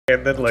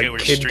and then like we're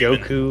Kid streaming.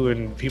 Goku,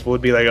 and people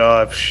would be like,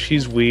 "Oh,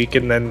 she's weak,"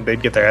 and then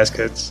they'd get their ass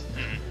kicked.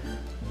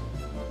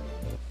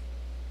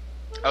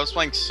 I was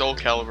playing Soul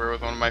Calibur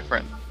with one of my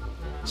friends.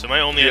 So am I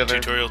only The on other-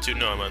 tutorial 2?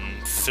 No, I'm on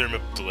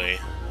Thermopylae.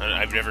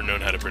 I've never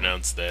known how to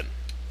pronounce that.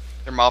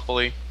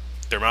 Thermopylae.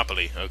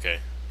 Thermopylae, okay.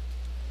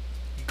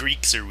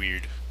 Greeks are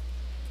weird.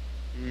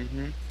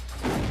 Mm-hmm.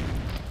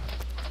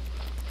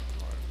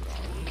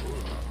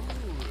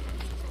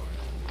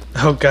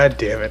 Oh god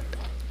damn it!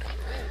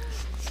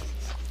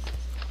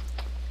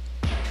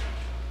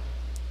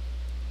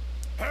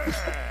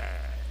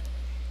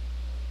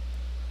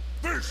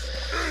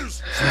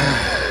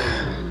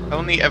 How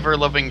in the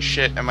ever-loving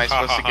shit am I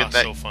supposed to get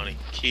that so funny.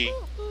 key?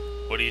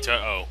 What are you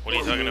what are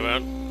you talking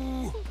about?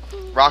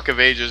 Rock of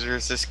Ages,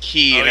 there's this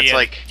key, and Oh, it's yeah,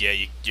 like, yeah,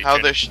 you're how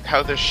trying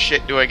how the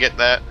shit do I get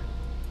that?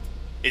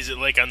 Is it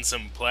like on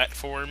some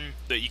platform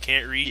that you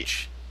can't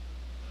reach?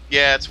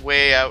 Yeah, it's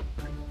way out.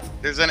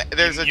 There's a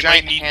You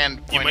giant might need, hand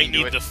You might pointing to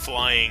need it. the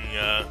flying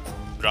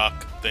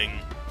rock thing.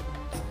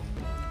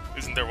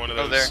 Isn't there one of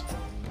those? Oh, there.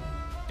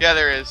 Yeah,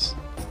 there is.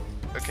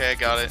 Okay, I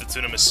got it. That's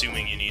what I'm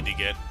assuming you need to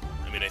get.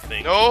 I mean, I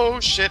think. Oh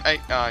shit!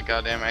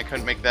 Goddamn! I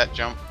couldn't make that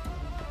jump.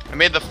 I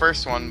made the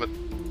first one, but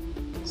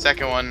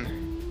second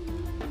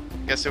one,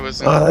 I guess it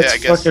was. Oh, that's yeah, I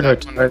guess fucking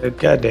that one- retarded.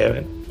 God damn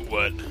it!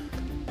 What?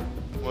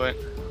 What?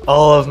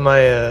 All of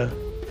my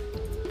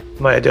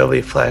my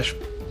Adobe Flash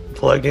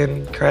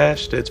plugin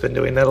crashed. It's been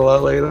doing that a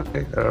lot lately. I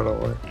don't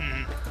know why.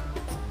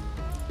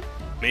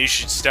 Maybe you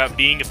should stop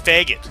being a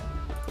faggot.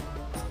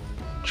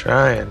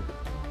 Trying.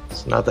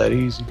 It's not that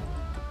easy.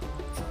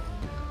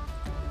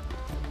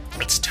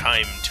 It's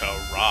time to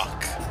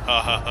rock.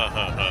 Ha ha ha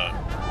ha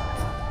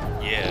ha.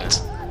 Yeah.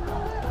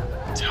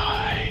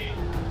 Die.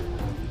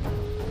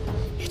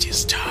 It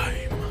is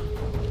time.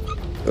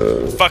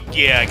 Fuck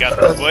yeah, I got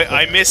the. What?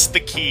 I missed the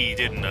key,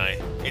 didn't I?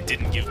 It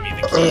didn't give me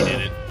the key,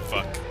 did it?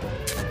 Fuck.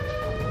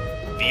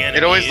 The enemy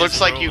It always is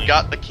looks like you rolling.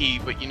 got the key,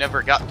 but you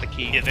never got the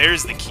key. Yeah,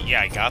 there's the key.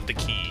 Yeah, I got the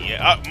key.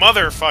 Yeah,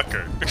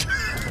 motherfucker.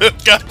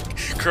 God,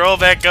 crawl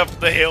back up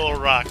the hill,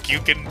 rock. You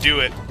can do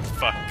it.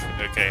 Fuck.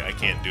 Okay, I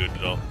can't do it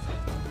at all.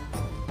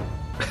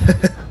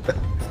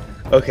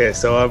 Okay,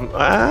 so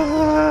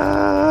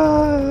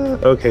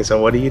okay, so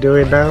what are you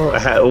doing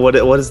now?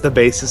 What is the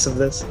basis of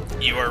this?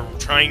 You are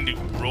trying to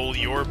roll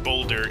your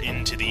boulder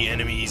into the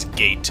enemy's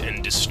gate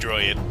and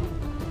destroy it.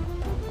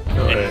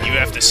 And you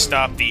have to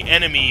stop the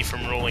enemy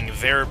from rolling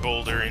their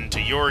boulder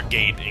into your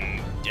gate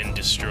and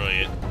destroy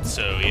it.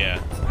 So, yeah.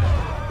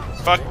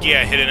 Fuck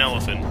yeah, hit an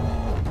elephant.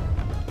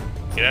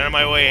 Get out of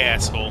my way,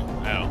 asshole.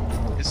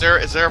 Ow. Is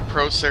there a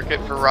pro circuit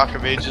for Rock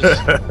of Ages?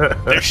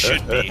 There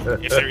should be.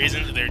 If there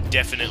isn't, there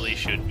definitely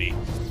should be.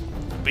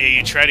 But yeah,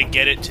 you try to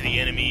get it to the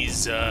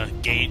enemy's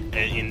gate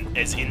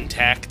as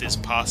intact as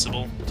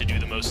possible to do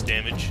the most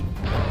damage.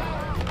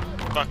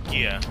 Fuck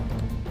yeah.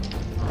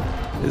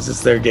 Is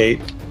this their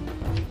gate?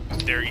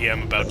 There, yeah,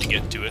 I'm about to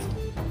get to it.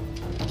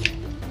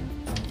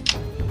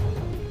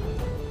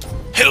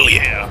 Hell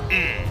yeah!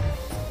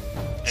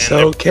 And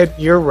So can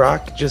your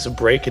rock just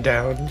break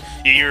down?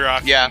 your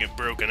rock Yeah. can get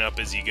broken up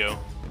as you go.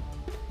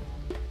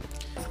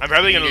 I'm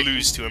probably gonna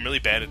lose too. I'm really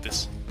bad at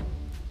this.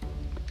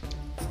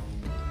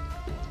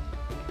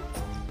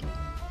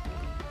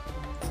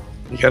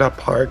 You gotta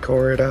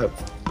parkour it up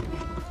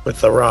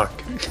with the rock.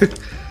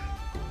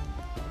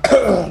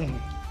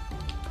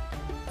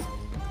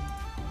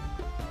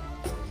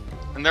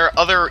 And there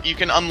are you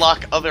can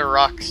unlock other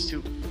rocks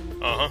too.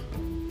 Uh huh.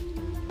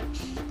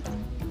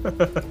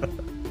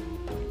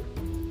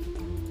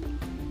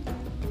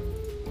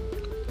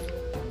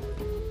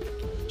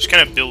 Just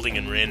kind of building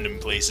in random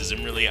places,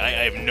 and really, I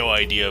have no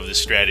idea of the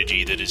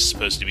strategy that is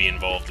supposed to be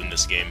involved in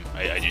this game.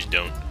 I just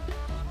don't.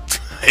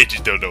 I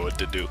just don't know what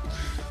to do.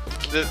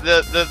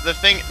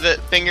 The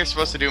thing you're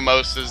supposed to do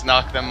most is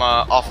knock them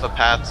off the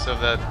path so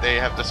that they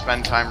have to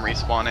spend time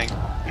respawning.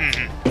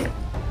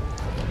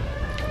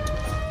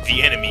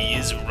 The enemy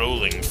is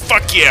rolling.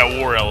 Fuck yeah,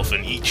 War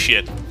Elephant, eat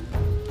shit.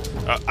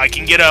 I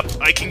can get up.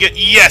 I can get.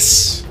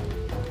 Yes!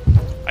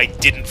 I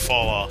didn't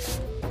fall off.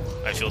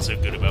 I feel so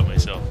good about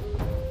myself.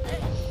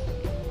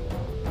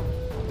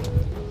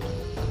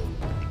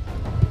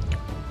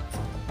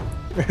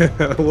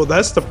 Well,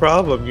 that's the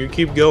problem. You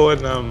keep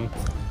going. I'm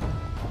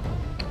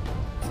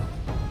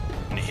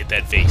gonna hit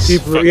that face. You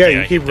Fuck keep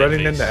hit that running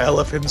face. into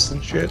elephants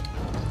and shit.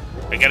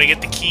 I gotta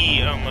get the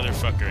key. Oh,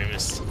 motherfucker, I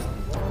missed.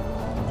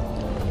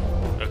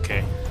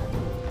 Okay.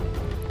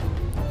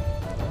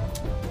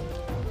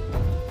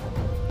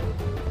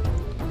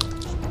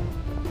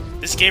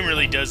 This game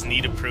really does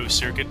need a pro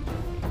circuit.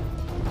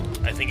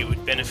 I think it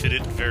would benefit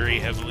it very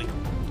heavily.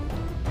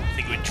 I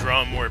think it would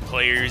draw more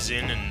players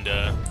in and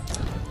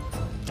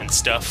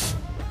stuff.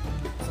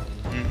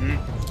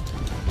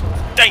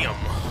 Damn!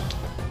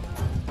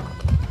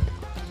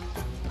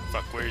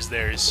 Fuck, where's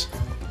theirs?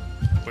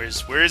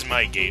 Where's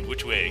my gate?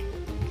 Which way?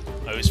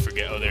 I always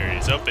forget. Oh, there it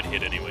is. Up and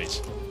hit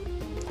anyways.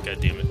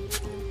 God damn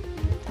it.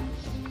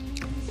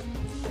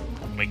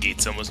 My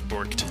gate's almost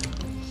borked.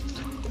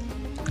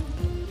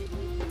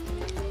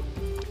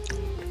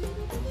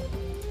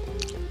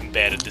 I'm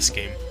bad at this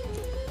game.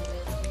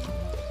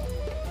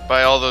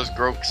 By all those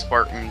Grok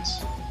Spartans.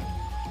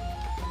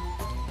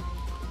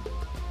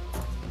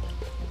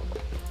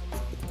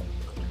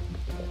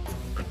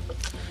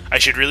 I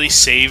should really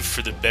save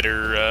for the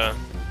better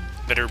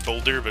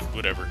boulder, but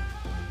whatever.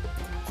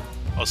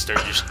 I'll start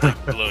just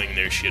like blowing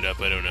their shit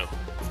up. I don't know.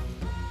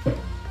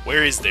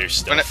 Where is their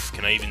stuff?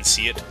 Can I even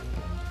see it?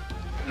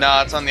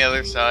 Nah, it's on the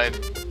other side.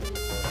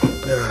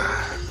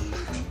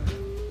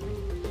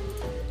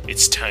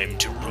 It's time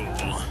to roll.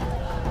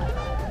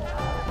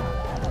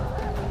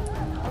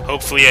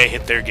 Hopefully I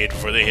hit their gate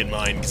before they hit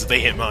mine, because if they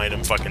hit mine,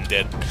 I'm fucking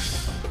dead.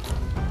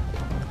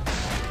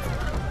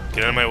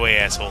 Get out of my way,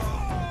 asshole.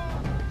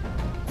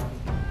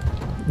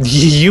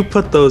 You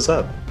put those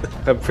up.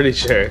 I'm pretty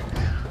sure.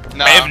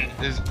 No, I haven't-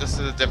 this is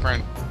a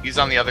different... He's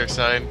on the other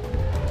side.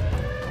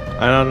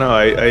 I don't know.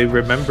 I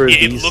remember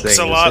It these looks things.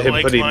 a lot him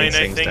like putting mine, these I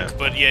things think, down.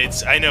 but yeah,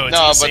 I know it's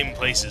No, in the but- same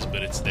places,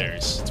 but it's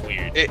theirs. It's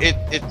weird.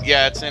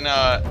 Yeah, it's in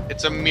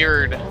it's a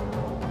mirrored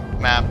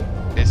map,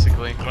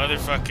 basically.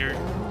 Motherfucker.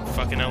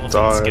 Fucking elephants,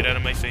 Sorry. get out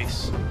of my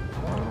face.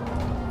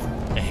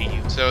 I hate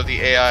you. So the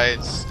AI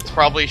it's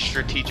probably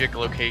strategic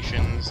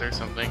locations or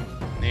something.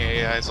 The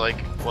AI is like,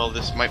 well,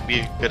 this might be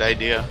a good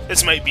idea.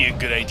 This might be a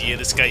good idea.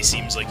 This guy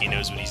seems like he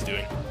knows what he's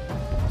doing.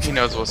 He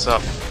knows what's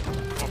up.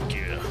 Fuck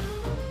yeah.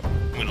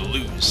 I'm gonna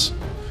lose.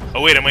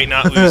 Oh wait, I might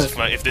not lose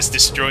if this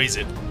destroys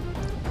it.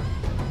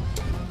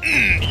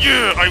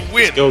 Yeah, I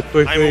win! go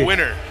quickly. I'm a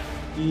winner.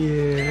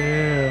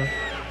 Yeah.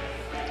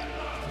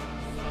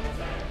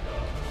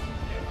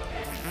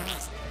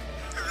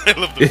 I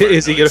love the fart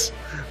Is he gonna? noise.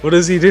 What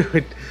is he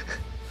doing?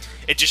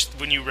 It just,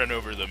 when you run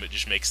over them, it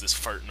just makes this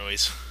fart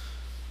noise.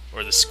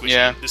 Or the squish,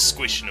 Yeah. the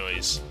squish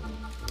noise.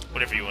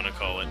 Whatever you want to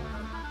call it.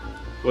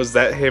 Was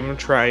that him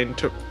trying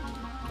to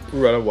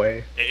run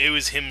away? It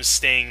was him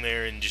staying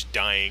there and just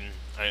dying.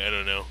 I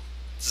don't know.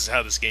 This is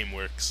how this game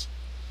works.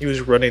 He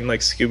was running like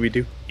Scooby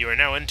Doo. You are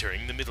now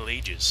entering the Middle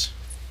Ages.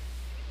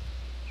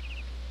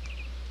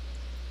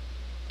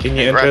 Can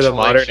you enter the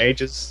modern Congratulations.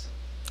 ages?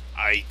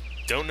 I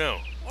don't know.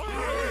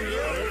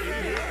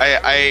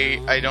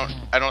 I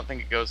don't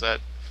think it goes that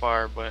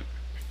far, but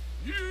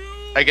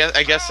I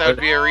guess that would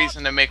be a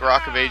reason to make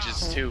Rock of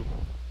Ages 2,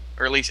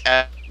 or at least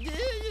add. Yeah.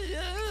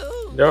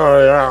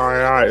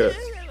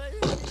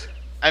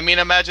 I mean,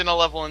 imagine a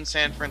level in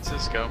San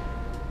Francisco.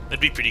 That'd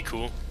be pretty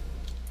cool.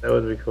 That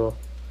would be cool.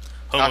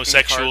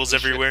 Homosexuals cars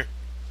and shit. everywhere.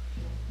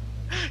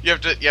 You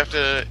have to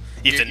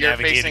you're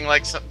navigate facing it.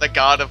 like the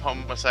god of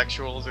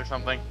homosexuals or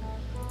something.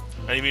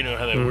 I don't even know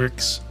how that Mhm.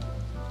 works.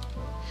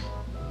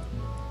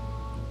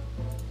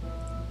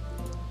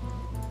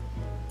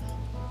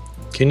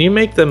 Can you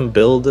make them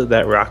build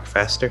that rock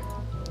faster?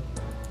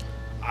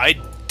 I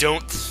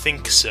don't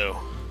think so.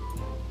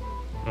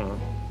 Hmm.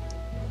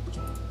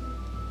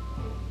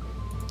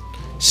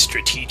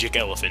 Strategic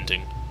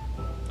elephanting.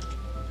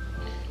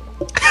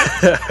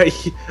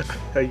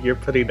 You're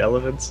putting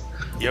elements.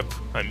 Yep,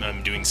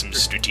 I'm doing some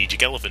strategic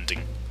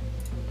elephanting.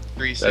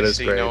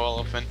 360 great. no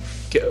elephant.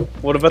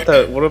 What about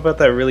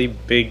that really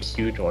big,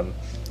 huge one?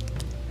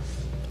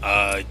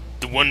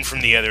 The one from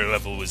the other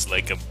level was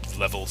like a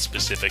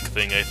level-specific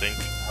thing, I think.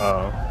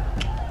 Oh.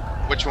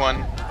 Which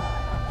one?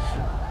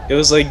 It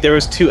was like there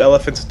was two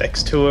elephants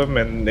next to him,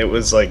 and it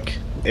was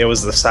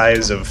the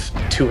size of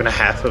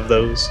 2.5 of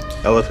those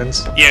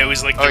elephants. Yeah, it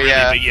was like the Oh, really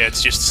yeah. big, yeah,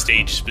 it's just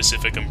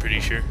stage-specific, I'm pretty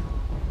sure.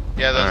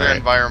 Yeah, those are Alright.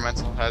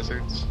 environmental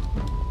hazards.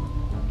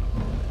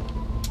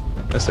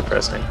 That's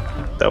depressing.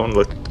 That one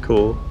looked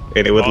cool,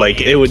 and it would Oh,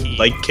 yeah, it would key.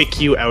 like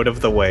kick you out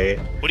of the way.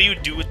 What do you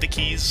do with the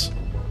keys?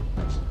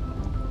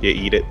 You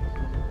eat it.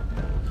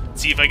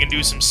 See if I can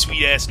do some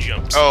sweet-ass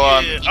jumps. Oh,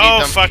 Yeah. you need Oh,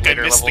 them for fuck, I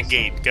later missed levels. the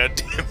gate.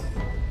 Goddamn.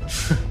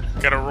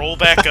 Gotta roll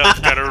back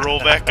up, gotta roll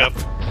back up.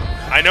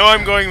 I know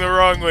I'm going the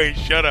wrong way,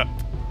 shut up.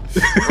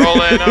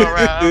 Rolling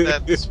around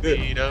at the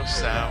speed of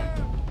sound.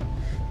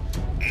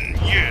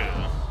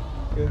 Yeah.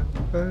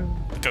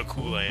 Look how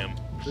cool I am.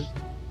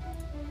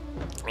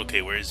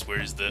 Okay, where's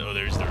the... Oh,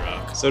 there's the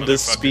rock. So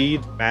does Motherfucker.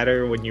 speed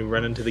matter when you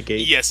run into the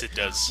gate? Yes, it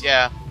does.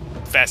 Yeah.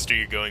 Faster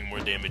you're going, more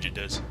damage it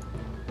does.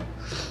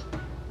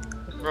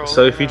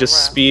 So if you Rolling just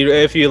around. speed,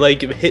 if you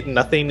like hit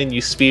nothing and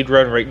you speed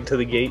run right into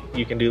the gate,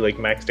 you can do like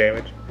max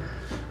damage.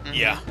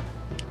 Yeah.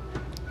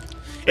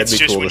 That'd It's be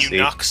just cool when to you see.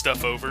 knock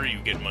stuff over, you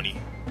get money.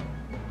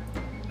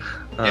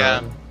 Yeah.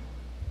 Um,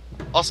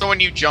 Also, when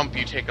you jump,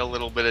 you take a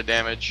little bit of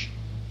damage.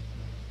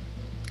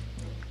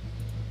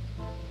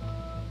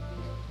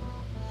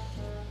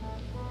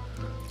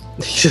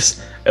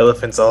 just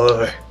elephants all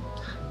over.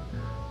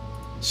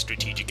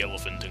 Strategic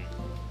elephanting.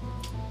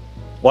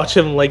 Watch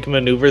him like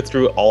maneuver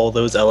through all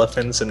those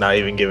elephants and not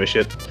even give a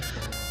shit.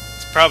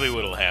 It's probably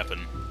what'll happen.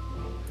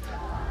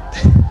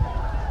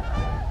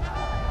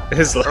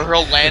 It's like, Or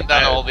he'll land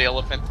on all the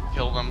elephants and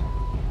kill them.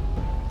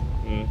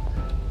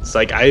 it's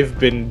like I've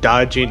been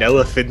dodging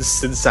elephants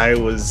since I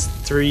was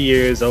 3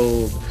 years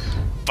old.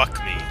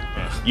 Fuck me.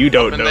 Ugh. You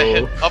don't Up in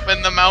know. up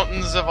in the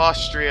mountains of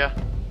Austria.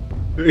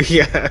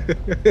 Yeah.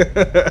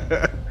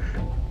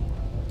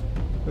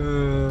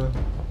 Uh,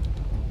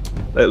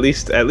 At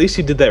least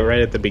you did that right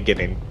at the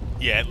beginning.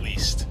 Yeah, at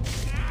least.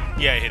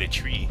 Yeah, I hit a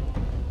tree.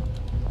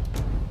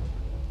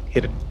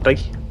 Hit it, like.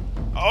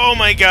 Oh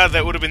my god,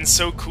 that would have been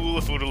so cool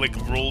if it would have, like,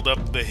 rolled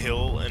up the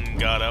hill and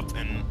got up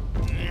and...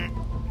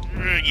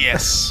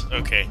 Yes,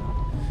 okay.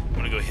 I'm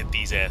gonna go hit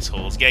these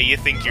assholes. Yeah, you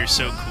think you're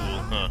so cool,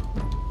 huh?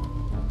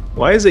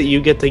 Why is it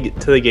you get to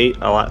the gate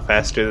a lot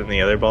faster than the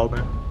other ball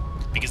now?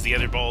 Because the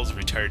other ball is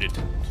retarded.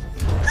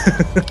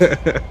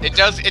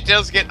 It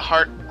does get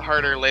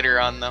harder later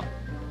on, though.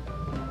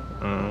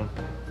 Oh,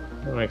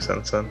 that makes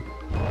sense then.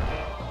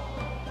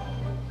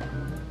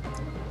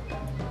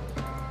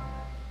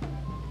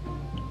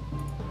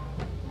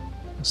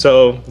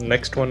 So,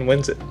 next one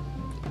wins it.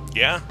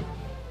 Yeah.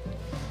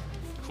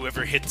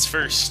 Whoever hits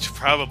first,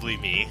 probably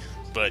me.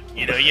 But,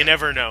 you know, you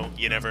never know.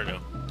 You never know.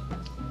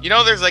 You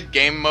know, there's like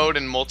game mode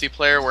in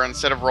multiplayer where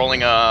instead of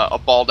rolling a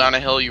ball down a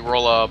hill, you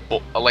roll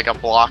like a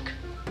block.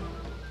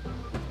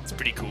 It's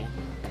pretty cool.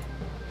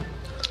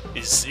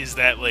 Is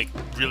that, like,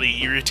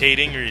 really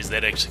irritating, or is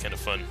that actually kind of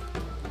fun?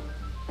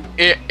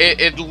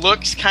 It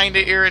looks kind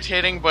of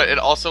irritating, but it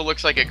also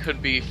looks like it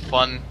could be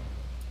fun.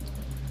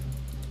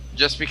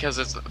 Just because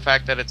it's the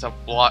fact that it's a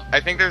block. I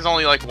think there's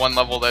only like one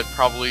level that'd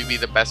probably be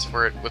the best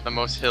for it with the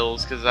most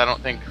hills, because I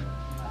don't think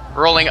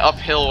rolling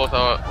uphill with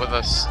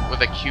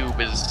a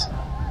cube is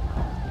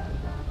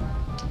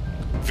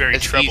Very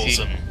it's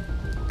troublesome.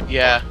 easy.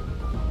 Yeah.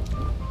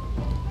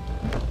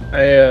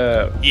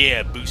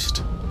 Yeah,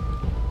 boost.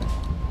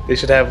 They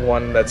should have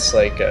one that's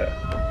like a...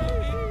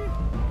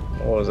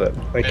 What was it?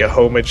 Like a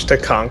homage to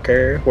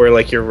Conquer, where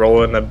like you're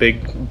rolling a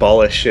big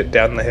ball of shit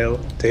down the hill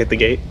to hit the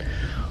gate.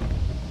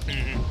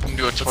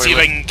 Do a Let's see if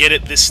I can get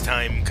it this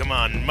time. Come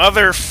on,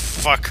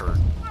 motherfucker.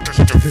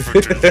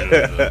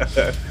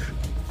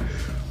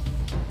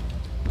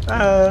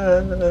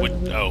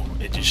 Oh,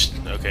 it just...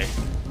 Okay.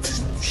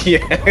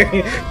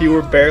 Yeah, you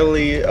were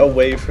barely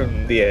away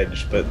from the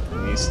edge, but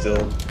you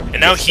still... And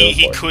now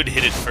he could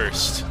hit it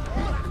first.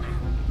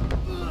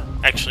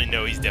 Actually,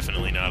 no, he's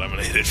definitely not. I'm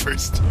gonna hit it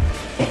first.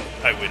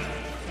 I win.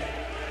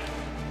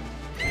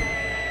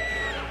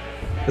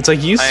 It's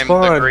like you I am the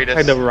spawn greatest.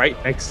 kind of right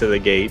next to the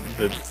gate,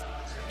 but...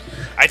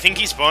 I think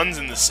he spawns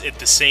in at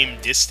the same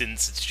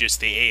distance, it's just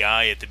the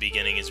AI at the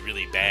beginning is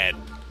really bad.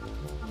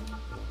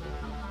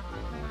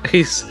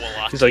 He's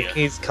Wallachia. like,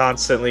 he's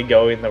constantly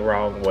going the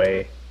wrong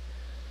way.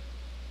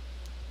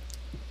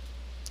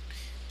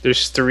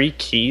 There's 3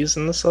 keys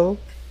in this level?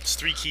 There's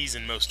 3 keys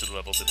in most of the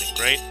levels, I think,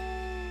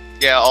 right?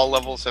 Yeah, all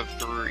levels have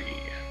 3.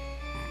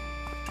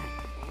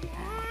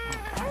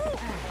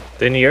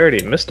 Then you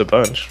already missed a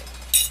bunch.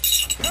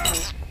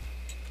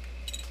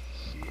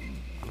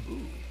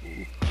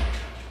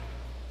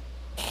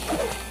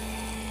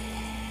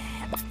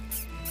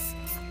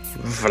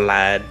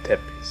 Vlad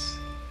Tepes.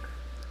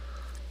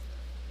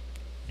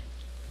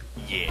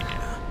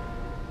 Yeah.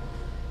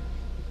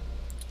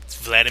 It's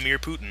Vladimir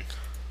Putin.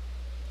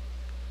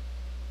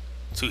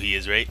 That's who he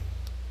is, right?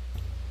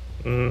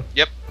 Mm.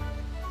 Yep.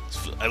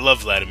 I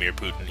love Vladimir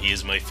Putin. He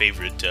is my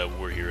favorite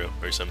war hero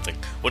or something.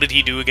 What did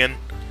he do again?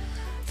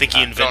 I think he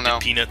Don't invented know.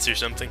 peanuts or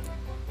something.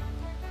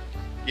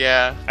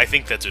 Yeah. I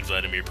think that's what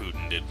Vladimir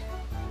Putin did.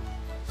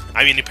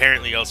 I mean,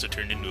 apparently he also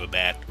turned into a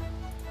bat.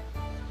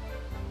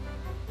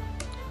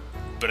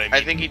 But I mean...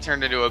 I think he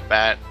turned into a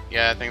bat.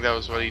 Yeah, I think that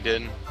was what he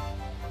did.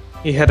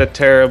 He had a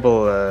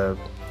terrible,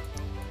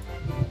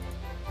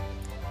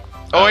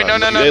 Oh wait, no, I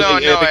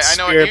know.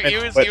 experiment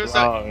went He was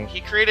wrong. he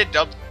created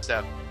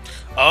dubstep.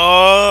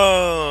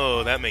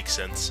 Oh, that makes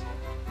sense.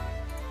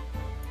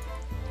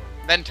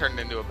 Then turned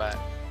into a bat.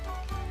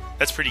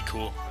 That's pretty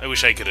cool. I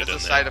wish I could have done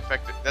That's a that. side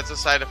effect. That's a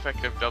side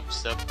effect of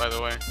dubstep, by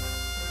the way.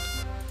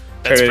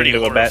 That's Turn it pretty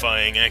into a bat.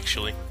 horrifying,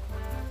 actually.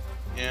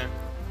 Yeah.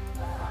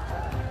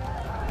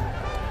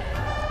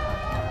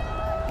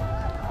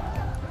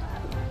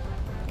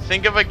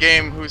 Think of a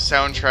game whose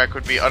soundtrack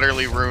would be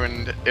utterly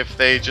ruined if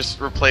they just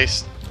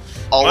replaced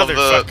all of the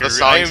Motherfucker, I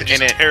songs am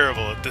just in it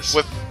terrible at this.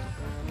 with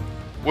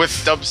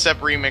dubstep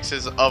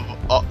remixes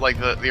of like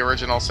the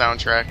original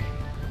soundtrack.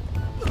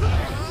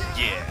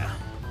 Yeah.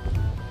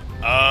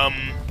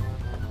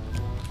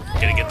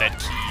 Gotta get that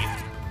key.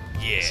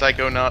 Yeah.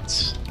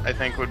 Psychonauts, I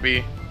think, would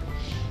be.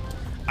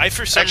 I,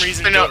 for some Actually,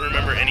 reason, no. don't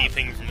remember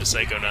anything from the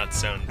Psychonauts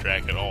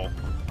soundtrack at all.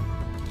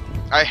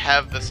 I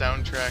have the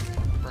soundtrack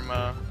from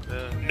the.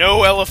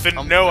 No elephant,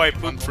 no, I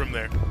Bundle. pooped from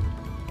there.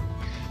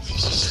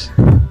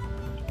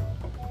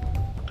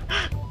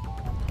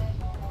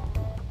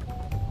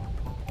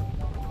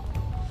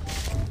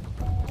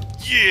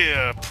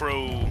 Yeah,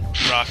 pro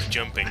rock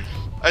jumping.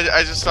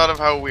 I just thought of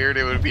how weird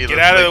it would be. Get to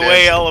out of play the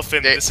way, Deus-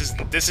 elephant.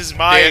 De- This is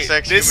my Deus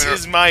Ex this Human-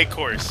 is my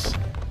course.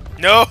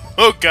 No,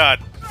 oh god,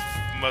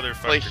 play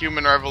motherfucker.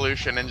 Human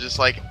Revolution and just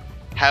like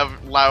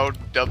have loud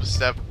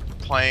dubstep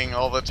playing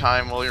all the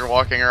time while you're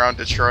walking around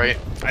Detroit.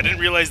 I didn't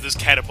realize those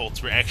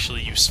catapults were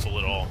actually useful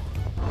at all.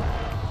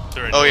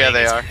 They're Oh, yeah, annoying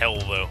they as are. hell,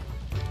 though.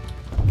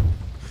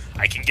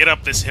 I can get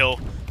up this hill.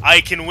 I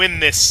can win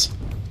this.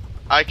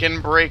 I can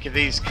break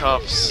these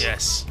cuffs.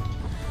 Yes.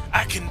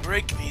 I can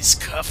break these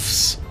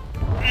cuffs.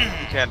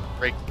 You can't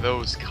break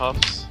those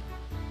cuffs.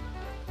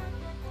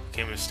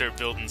 Okay, I'm gonna start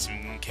building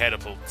some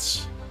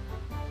catapults.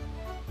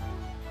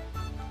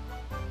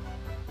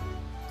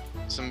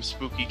 Some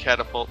spooky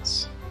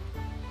catapults.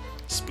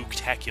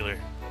 Spooktacular.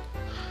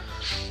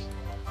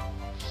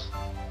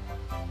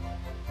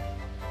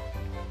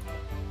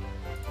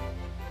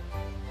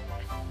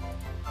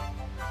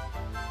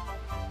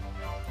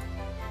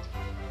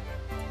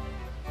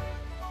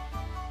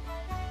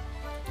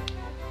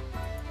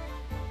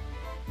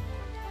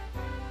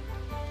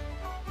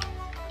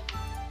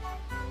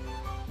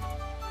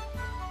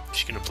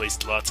 Just gonna place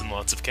lots and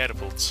lots of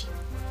catapults.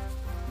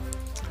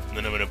 And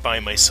then I'm gonna buy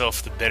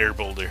myself the better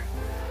boulder.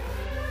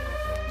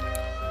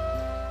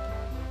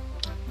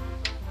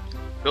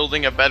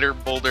 Building a better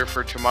boulder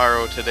for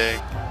tomorrow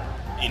today.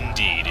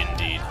 Indeed,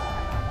 indeed.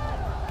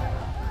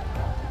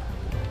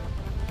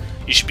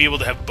 You should be able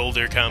to have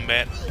boulder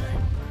combat.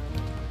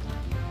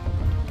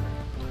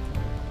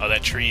 Oh,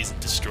 that tree isn't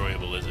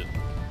destroyable, is it?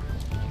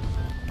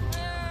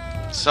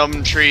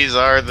 Some trees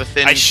are the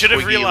thin. I should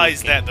have twiggy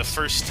realized looking. that the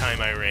first time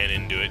I ran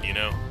into it, you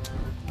know?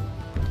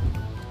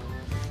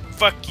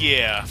 Fuck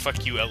yeah.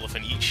 Fuck you,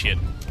 elephant. Eat shit.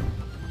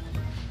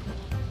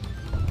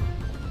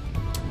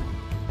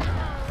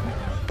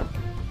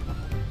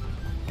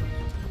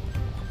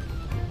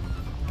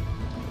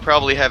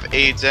 Probably have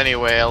AIDS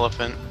anyway,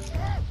 elephant.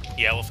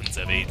 Yeah, elephants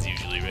have AIDS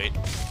usually, right?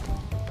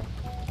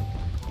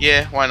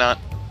 Yeah, why not?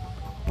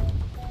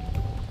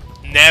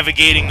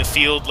 Navigating the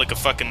field like a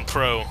fucking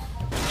pro.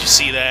 Did you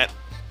see that?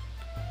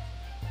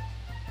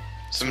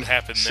 Some what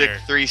happened sick there.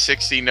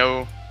 360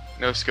 no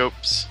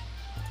scopes.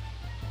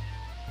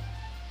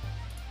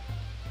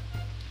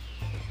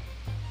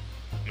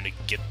 I'm gonna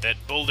get that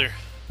boulder.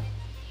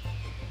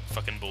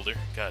 Fucking boulder.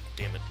 God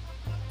damn it.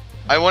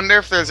 I wonder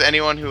if there's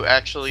anyone who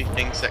actually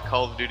thinks that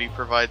Call of Duty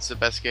provides the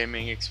best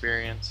gaming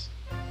experience.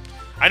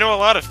 I know a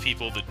lot of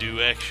people that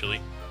do,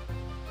 actually.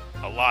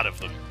 A lot of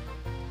them.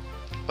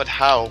 But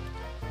how?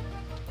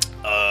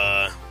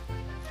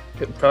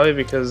 Probably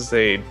because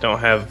they don't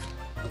have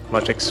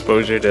much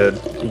exposure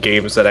to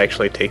games that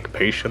actually take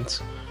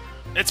patience.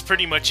 That's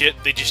pretty much it.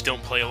 They just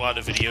don't play a lot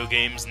of video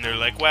games, and they're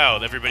like, wow,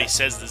 everybody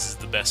says this is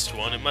the best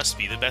one. It must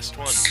be the best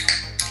one.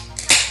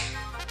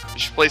 You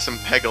should play some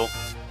Peggle.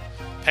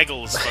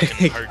 Peggle is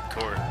fucking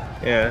hardcore.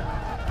 Yeah.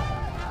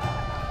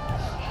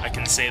 I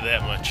can say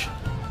that much.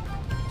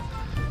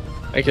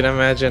 I can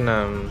imagine,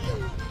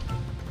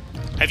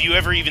 Have you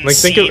ever even Like,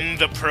 think of- seen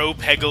the pro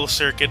Peggle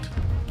circuit?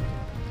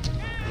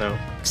 no.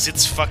 Because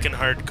it's fucking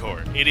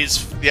hardcore. It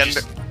is The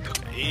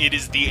it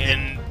is the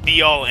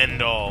be-all,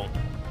 end-all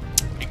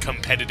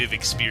competitive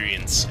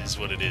experience, is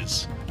what it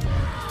is.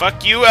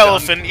 Fuck you,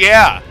 elephant.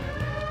 Yeah.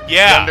 The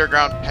Yeah.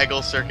 underground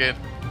Peggle circuit.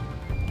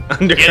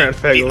 Underground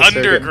the Peggle circuit,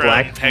 underground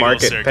black Peggle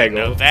market circuit.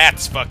 Now Peggle.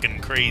 that's fucking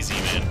crazy,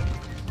 man.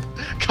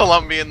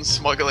 Colombian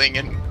smuggling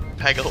in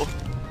Peggle.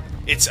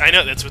 I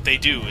know that's what they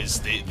do. It's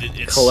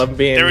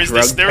Colombian there was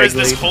drug this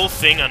peddling. whole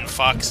thing on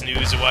Fox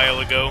News a while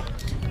ago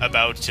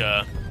about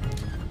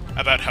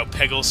how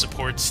Peggle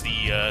supports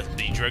the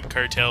drug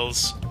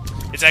cartels.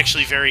 It's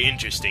actually very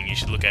interesting. You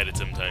should look at it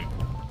sometime.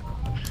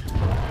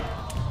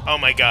 Oh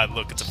my god,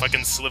 look, it's a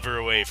fucking sliver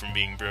away from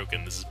being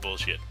broken. This is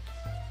bullshit.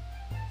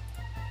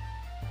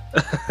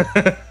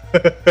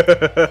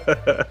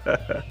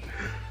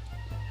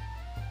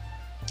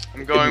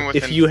 I'm going with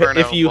if you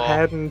Inferno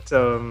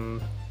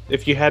Ball.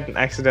 if you hadn't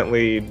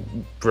accidentally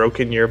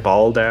broken your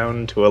ball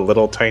down to a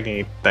little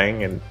tiny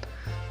thing, and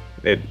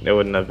it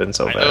wouldn't have been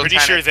so I'm bad. pretty Little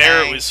sure tiny there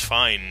it thing. was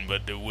fine,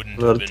 but it wouldn't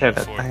Little have been tiny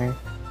before. thing.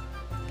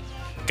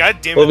 God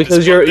damn it! Well,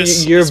 because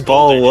this your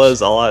ball boulder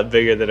was a lot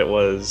bigger than it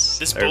was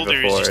this or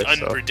boulder before, is just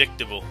so.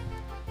 unpredictable.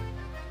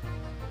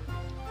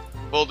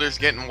 Boulder's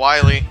getting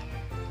wily.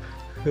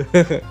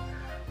 The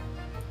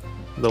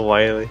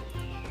wily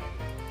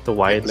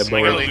Swing Did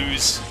I Really?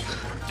 lose?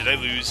 Did I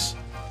lose?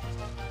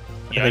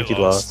 I Yeah, think you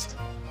lost.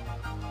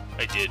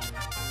 I did.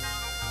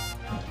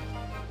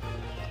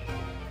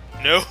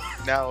 No.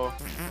 Now,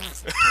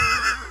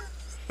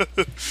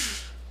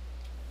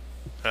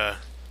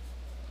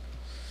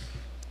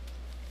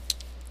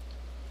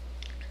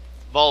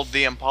 Vald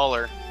the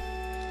Impaler.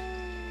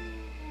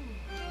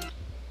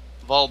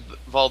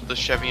 Vald the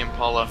Chevy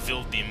Impala.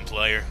 Filled the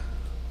implier.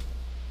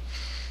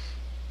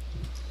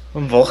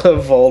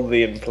 Vol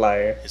the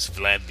implier. It's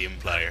Vlad the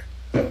implier.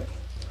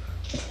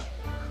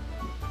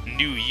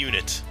 New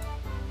unit.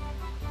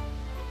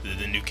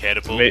 The new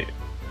catapult.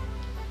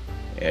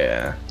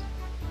 Yeah.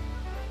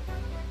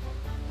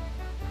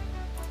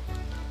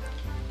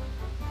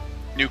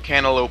 New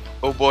Cantaloupe.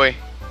 Oh boy.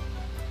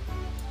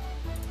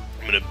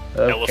 I'm gonna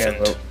Okay, elephant.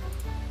 well,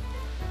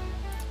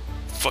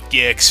 Fuck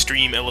yeah,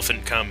 extreme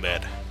elephant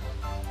combat.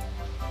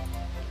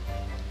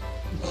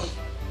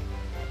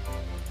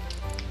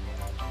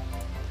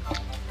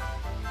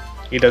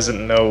 he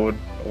doesn't know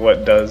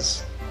what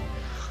does.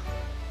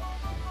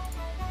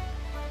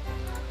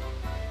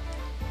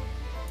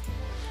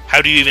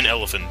 How do you even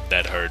elephant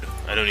that hard?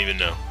 I don't even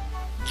know.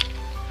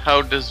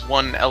 How does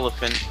one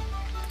elephant?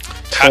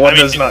 One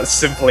does not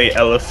simply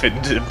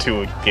elephant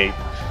into a gate.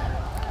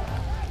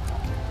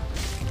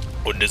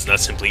 Wood is not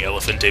simply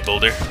elephant a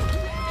boulder.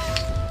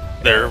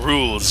 There are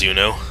rules, you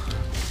know.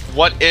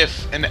 What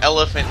if an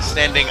elephant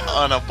standing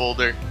on a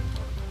boulder?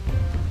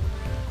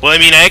 Well, I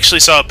mean, I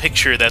actually saw a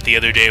picture of that the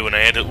other day when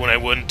I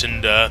went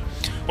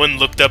and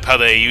looked up how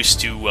they used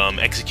to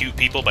execute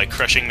people by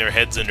crushing their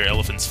heads under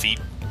elephants' feet.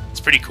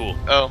 It's pretty cool.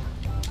 Oh.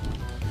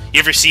 You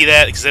ever see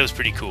that? Because that was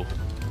pretty cool.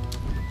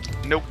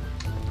 Nope.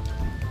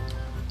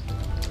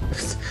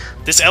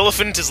 This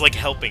elephant is like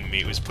helping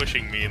me. It was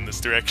pushing me in this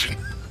direction.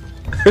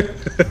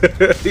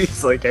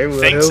 He's like, I will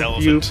Thanks,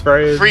 help you, elephant.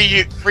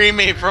 friend. Free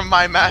me from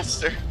my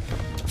master.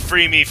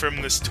 Free me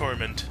from this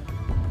torment.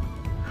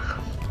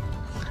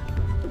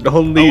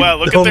 Only, Oh wow,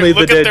 look only at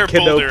the their dead can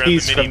boulder know on the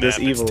peace from this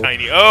minimap. It's evil.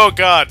 tiny. Oh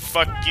god,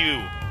 fuck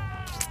you.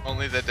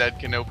 Only the dead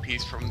can know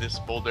peace from this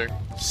boulder.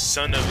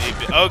 Son of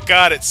a... Oh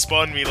god, it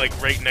spawned me like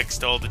right next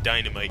to all the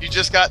dynamite. You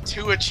just got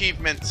 2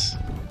 achievements.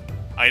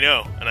 I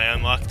know, and I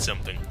unlocked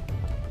something.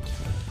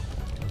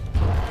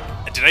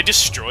 Did I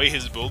destroy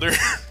his boulder?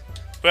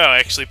 Well, I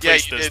actually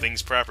placed you those did.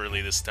 things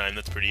properly this time.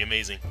 That's pretty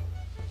amazing.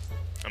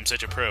 I'm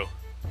such a pro.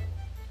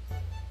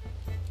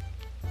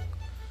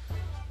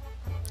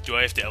 Do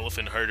I have to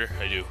elephant harder?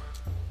 I do.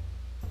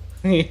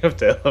 You have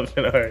to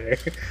elephant harder.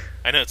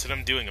 I know, that's what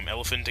I'm doing. I'm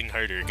elephanting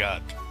harder,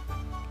 god.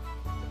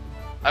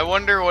 I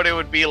wonder what it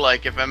would be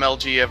like if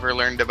MLG ever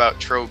learned about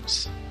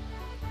tropes.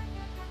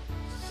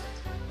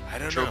 I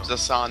don't Tropes know.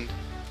 Asand.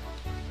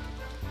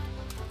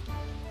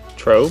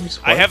 Trobes?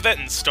 I What? have that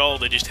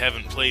installed, I just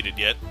haven't played it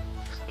yet.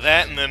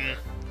 That, and then...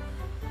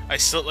 I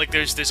still, like,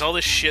 there's all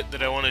this shit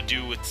that I want to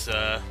do with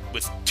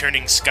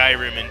turning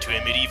Skyrim into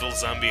a medieval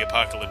zombie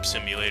apocalypse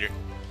simulator.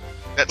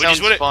 That Which is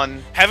sounds what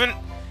fun.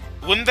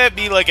 Wouldn't that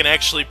be like an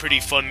actually pretty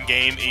fun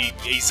game?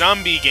 A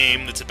zombie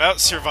game that's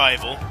about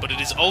survival, but it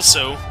is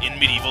also in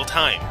medieval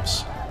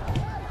times.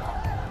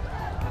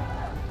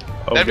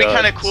 Oh, That'd be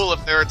God. kind of cool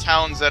if there were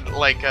towns that,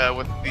 like,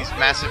 with these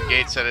massive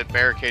gates that had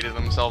barricaded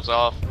themselves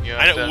off. You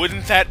I have know, to-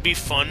 wouldn't that be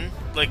fun?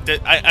 Like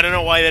that, I don't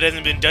know why that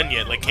hasn't been done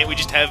yet. Like, can't we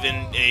just have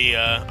a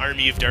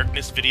Army of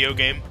Darkness video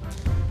game?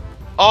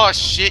 Oh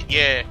shit,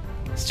 yeah.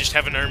 Let's just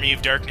have an Army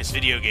of Darkness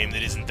video game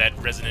that isn't that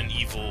Resident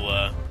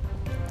Evil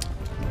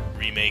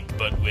remake,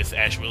 but with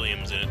Ash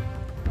Williams in it.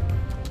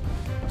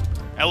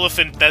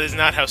 Elephant, that is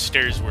not how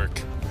stairs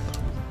work.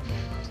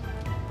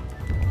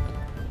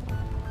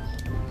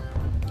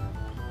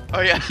 Oh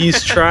yeah.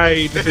 He's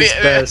tried his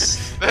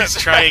best. He's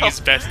trying his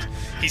best.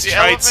 He's The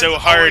tried so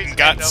elephants hard always and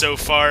got end up- so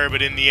far,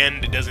 but in the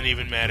end, it doesn't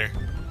even matter.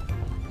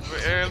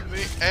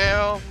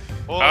 Oh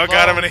Oh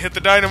god, I'm gonna hit the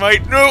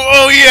dynamite. No!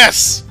 Oh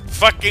yes!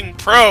 Fucking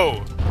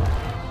pro!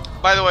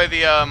 By the way,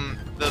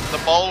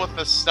 the ball with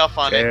the stuff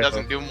on it Careful.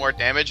 doesn't do more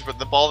damage, but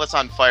the ball that's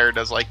on fire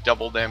does like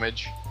double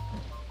damage.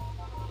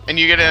 And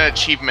you get an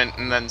achievement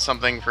and then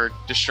something for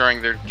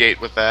destroying their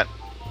gate with that.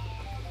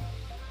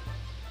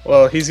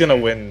 Well, he's gonna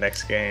win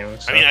next game.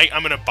 So. I mean,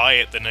 I'm gonna buy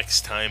it the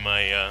next time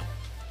I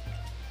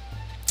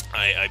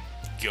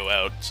go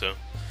out, so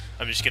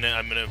I'm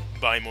gonna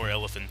buy more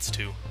elephants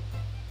too.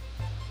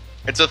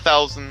 It's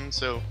 1,000,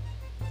 so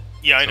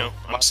Yeah, I So, know.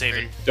 I'm must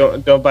saving.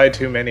 Don't buy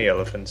too many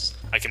elephants.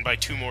 I can buy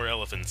 2 more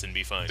elephants and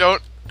be fine. don't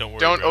worry.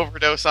 don't bro.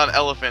 overdose on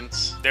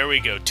elephants. There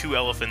we go. 2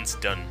 elephants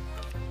done.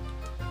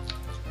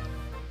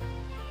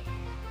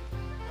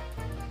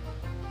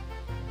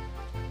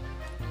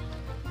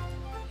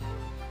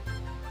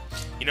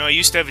 You know, I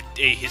used to have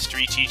a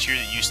history teacher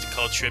that used to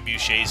call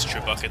trebuchets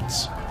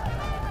trebuckets.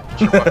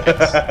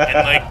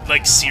 And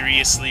like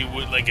seriously,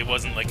 like it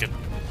wasn't like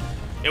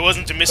it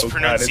wasn't a Oh god,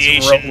 mispronunciation.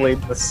 it's rumbling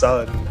the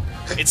sun.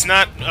 It's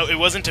not. Oh, it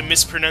wasn't a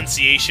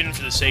mispronunciation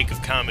for the sake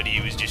of comedy.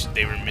 It was just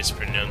they were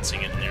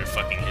mispronouncing it in their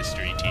fucking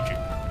history teacher.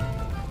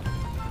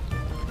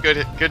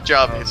 Good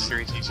job,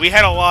 history teacher. We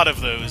had a lot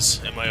of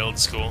those at my old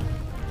school,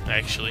 I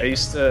actually.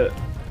 used to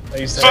Fuck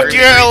Very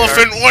yeah, good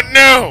elephant! cards. What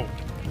now?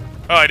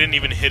 Oh, I didn't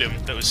even hit him.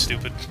 That was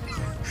stupid.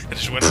 I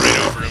just went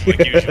right over him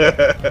like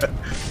usual.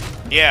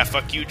 Yeah,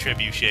 fuck you,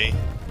 trebuchet.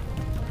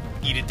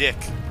 Eat a dick.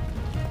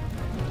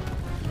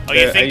 Oh,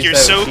 Yeah, you I think used you're to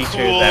have so a teacher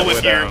cool that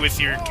with would, with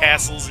your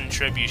castles and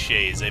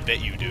trebuchets? I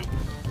bet you do.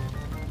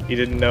 He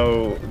didn't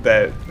know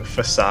that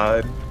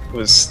facade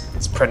was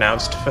it's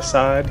pronounced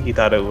facade. He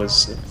thought it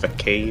was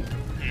facade.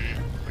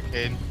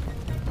 Okay.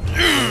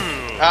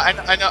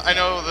 I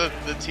know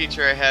the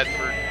teacher I had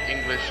for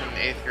English in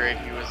 8th grade,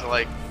 he was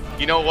like,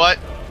 you know what?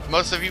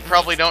 Most of you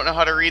probably don't know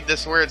how to read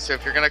this word, so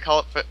if you're gonna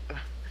call it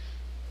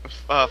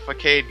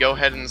facade, go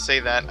ahead and say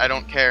that. I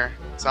don't care.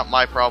 It's not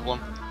my problem.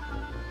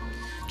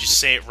 Just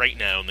say it right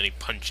now, and then he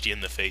punched you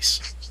in the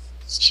face.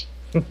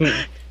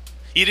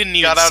 He didn't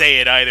even Got out- say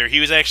it either. He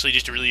was actually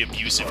just a really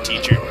abusive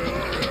teacher.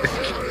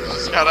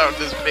 Just got out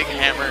this big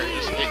hammer and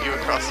just hit you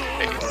across the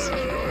face.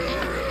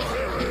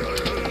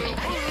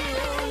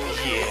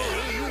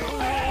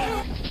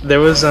 Yeah. There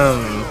was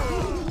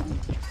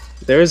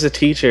a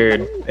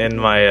teacher in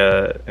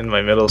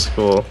my middle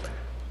school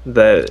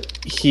that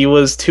he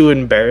was too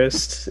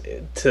embarrassed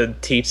to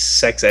teach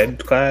sex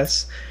ed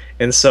class,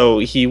 And so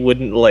he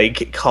wouldn't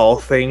like call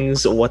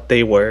things what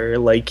they were.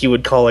 Like he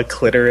would call a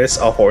clitoris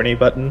a horny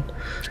button.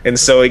 And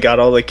so it got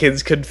all the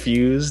kids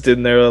confused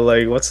and they were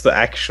like, what's the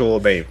actual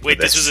name for Wait,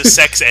 this was a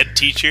sex ed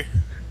teacher?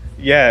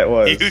 Yeah, it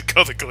was. He would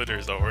call the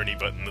clitoris a horny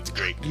button. That's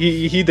great.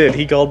 He did.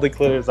 He called the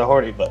clitoris a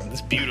horny button.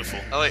 It's beautiful.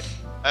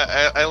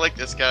 I like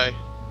this guy.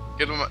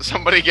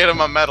 Somebody get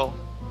him a medal.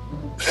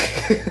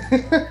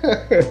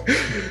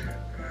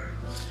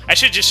 I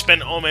should just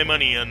spend all my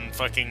money on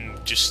fucking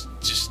just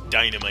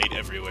dynamite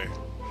everywhere.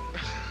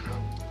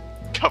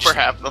 Cover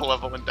half the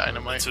level in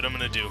dynamite. That's what I'm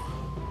gonna do.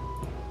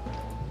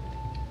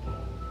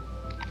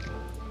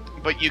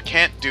 But you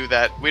can't do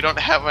that. We don't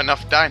have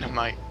enough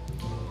dynamite.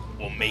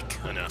 We'll make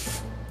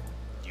enough.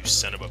 You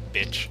son of a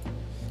bitch.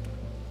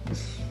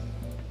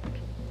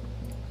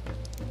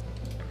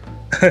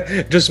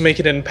 Just make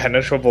an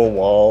impenetrable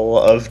wall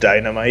of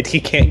dynamite. He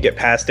can't get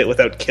past it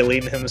without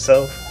killing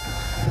himself.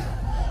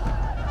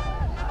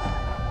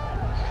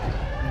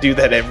 Do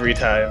that every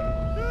time.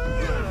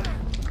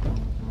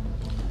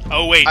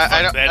 Oh wait,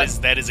 fuck,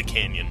 that is a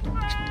canyon.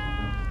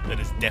 That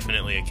is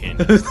definitely a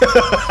canyon.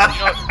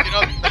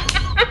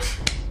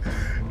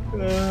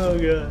 Oh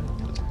god.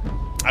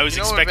 I was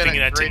expecting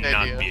that to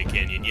not be a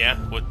canyon. Yeah?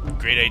 What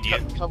great idea?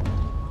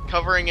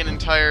 Covering an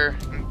entire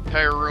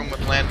room with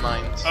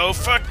landmines. Oh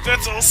fuck,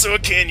 that's also a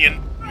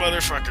canyon,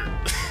 motherfucker.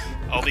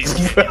 All these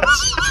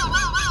canyons.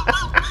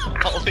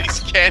 All these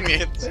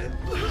canyons.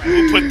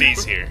 We'll put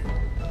these here.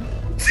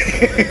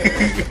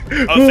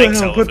 Oh, thanks,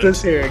 I'll Elephant. put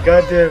this here.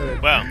 God damn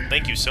it. Wow,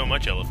 thank you so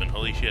much, Elephant.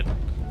 Holy shit.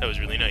 That was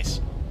really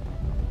nice.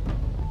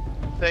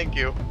 Thank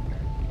you.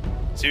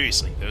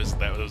 Seriously,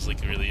 that was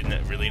like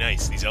really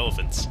nice. These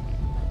elephants.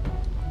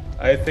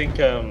 I think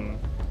Oh,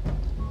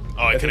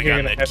 I could have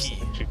gotten that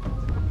key.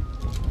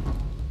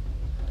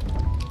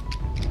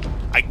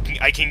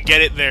 I can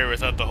get it there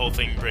without the whole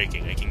thing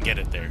breaking. I can get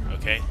it there,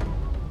 okay?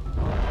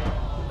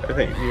 I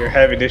think you're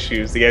having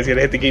issues. The guy's gonna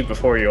hit the gate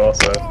before you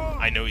also.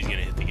 I know he's gonna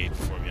hit the gate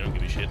before me. I don't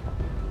give a shit.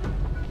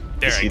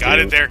 There, Yes, I you got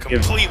do. it there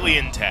completely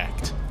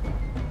intact.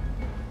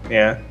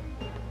 Yeah.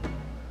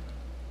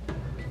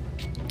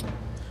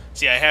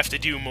 See, I have to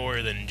do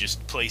more than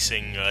just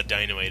placing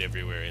dynamite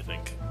everywhere, I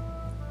think.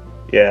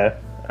 Yeah.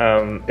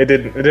 It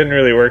didn't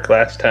really work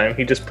last time.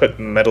 He just put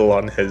metal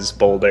on his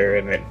boulder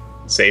and it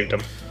saved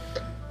him.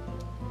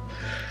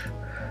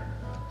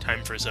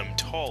 Time for some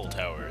tall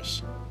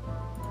towers.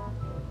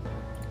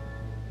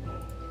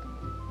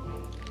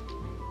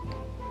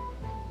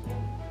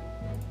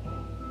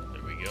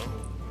 There we go.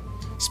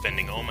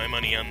 Spending all my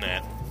money on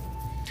that.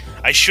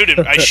 I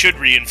should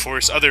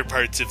reinforce other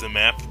parts of the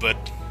map, but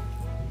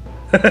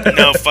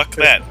no, fuck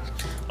that.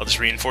 I'll just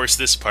reinforce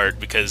this part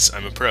because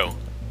I'm a pro.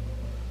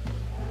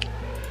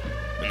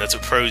 And that's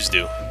what pros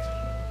do.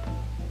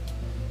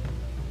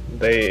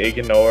 They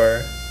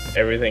ignore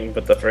everything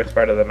but the first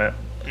part of the map.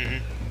 Mm-hmm.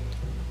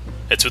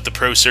 That's what the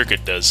pro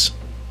circuit does.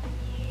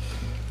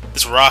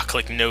 This rock,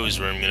 like, knows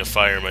where I'm gonna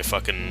fire my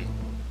fucking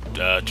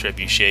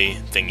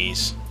trebuchet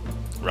thingies.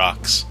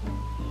 Rocks.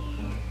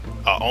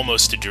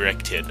 Almost a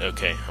direct hit.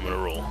 Okay, I'm gonna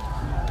roll.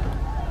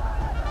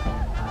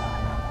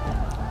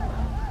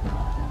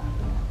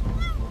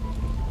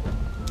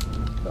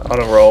 On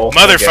a roll.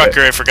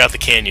 Motherfucker, I forgot the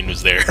canyon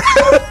was there.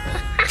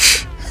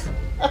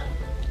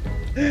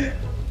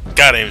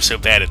 God, I am so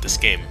bad at this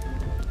game.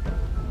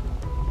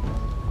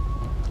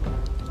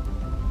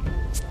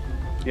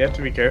 You have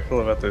to be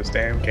careful about those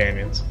damn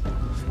canyons.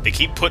 They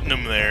keep putting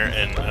them there,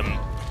 and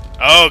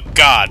oh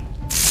God!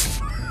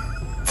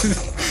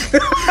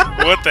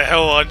 What the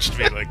hell launched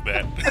me like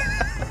that?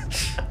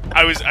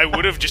 I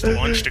would have just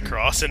launched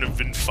across and have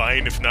been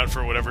fine if not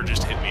for whatever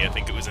just hit me. I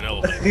think it was an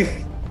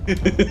elephant.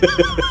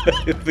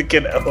 The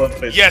kid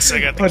elephant. Yes, I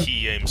got the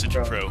key. I'm such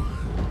a pro.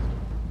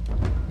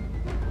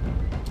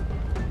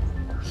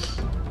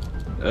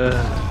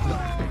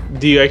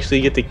 Do you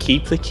actually get to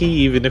keep the key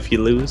even if you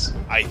lose?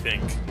 I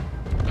think.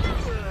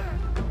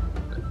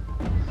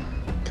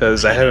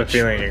 Because I have a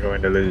feeling you're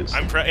going to lose.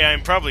 I'm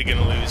probably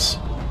gonna lose.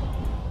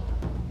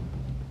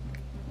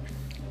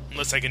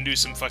 Unless I can do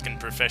some fucking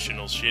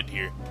professional shit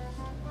here.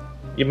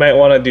 You might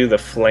want to do the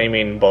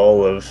flaming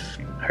ball of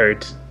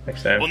hurt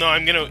next time. Well, no,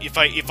 I'm gonna if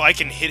I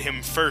can hit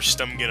him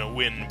first, I'm gonna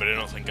win, but I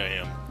don't think I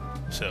am.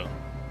 So.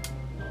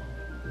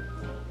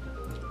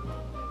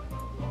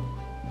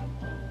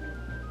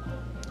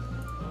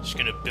 Just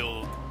gonna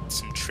build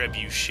some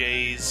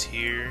trebuchets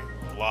here,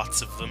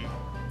 lots of them.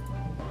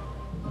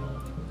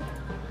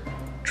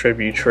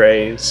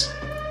 Trebuchets.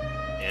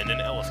 And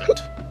an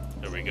elephant.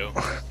 There we go.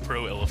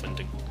 Pro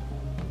elephanting.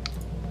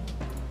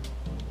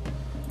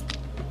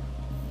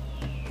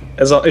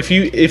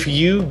 If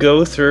you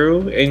go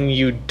through and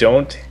you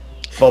don't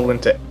fall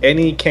into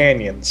any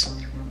canyons,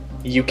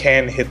 you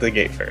can hit the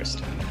gate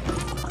first.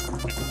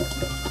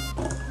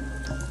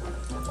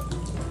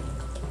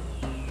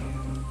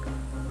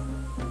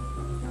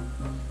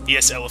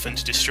 Yes,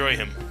 elephant, destroy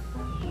him.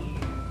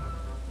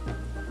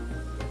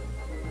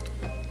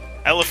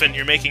 Elephant,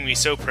 you're making me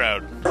so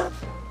proud.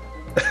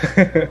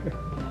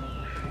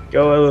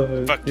 Go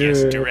elephant. Fuck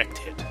yes, direct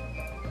hit.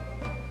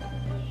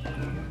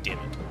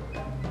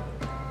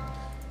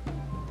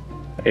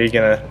 Are you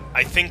gonna...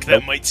 I think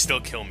that might still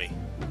kill me.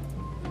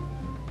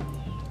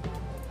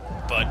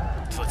 But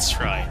let's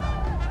try.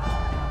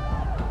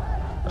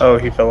 Oh,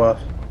 he fell off.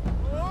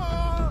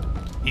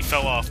 He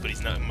fell off, but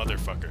he's not a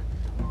motherfucker.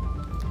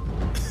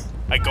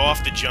 I go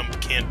off the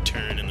jump, can't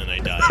turn, and then I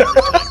die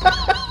every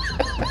time.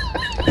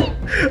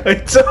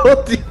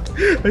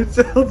 I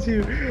told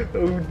you,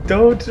 oh,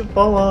 don't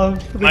fall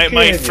off the My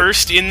canyon.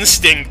 first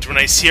instinct when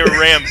I see a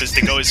ramp is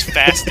to go as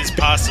fast as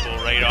possible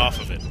right off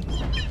of it.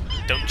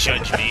 Don't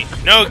judge me.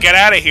 No, get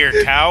out of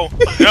here, cow!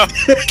 No,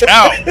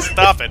 cow!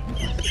 Stop it!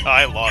 Oh,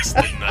 I lost,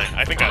 didn't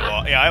I? I think I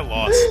lost. Yeah, I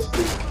lost.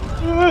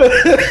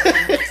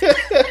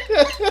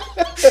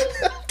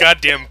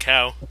 Goddamn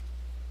cow.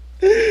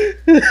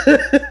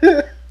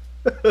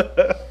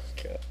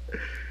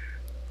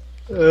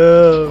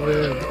 Oh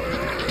man.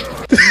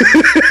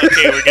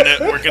 Okay,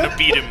 we're gonna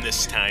beat him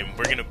this time.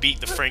 We're gonna beat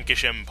the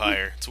Frankish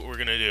Empire. That's what we're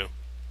gonna do.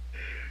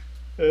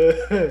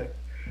 We're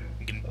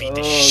gonna beat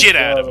the shit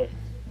out of him.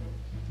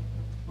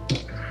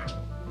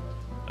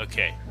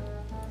 Okay.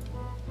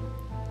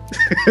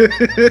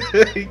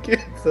 He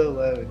gets so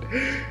loud.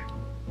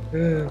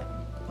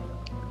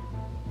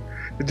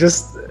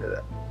 Just,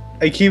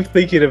 I keep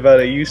thinking about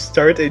it. You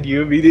start and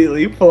you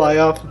immediately fly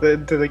off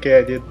into the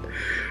canyon.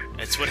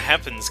 That's what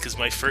happens, because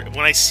when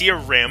I see a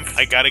ramp,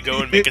 I gotta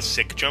go and make a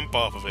sick jump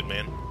off of it,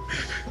 man.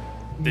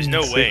 There's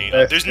no way.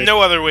 There's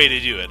no other way to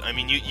do it. I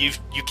mean, you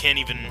can't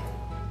even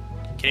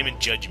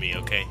judge me,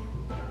 okay?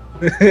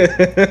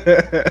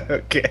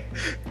 Okay.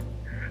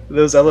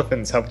 Those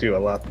elephants helped you a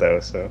lot, though,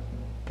 so...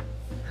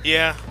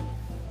 Yeah.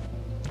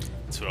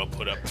 That's what I'll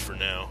put up for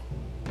now.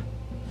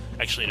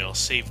 Actually, no, I'll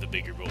save the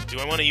bigger bolt. Do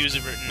I want to use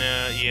it?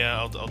 Nah, yeah,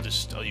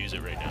 I'll use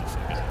it right now.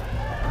 Fuck it.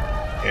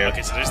 Yeah.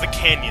 Okay, so there's the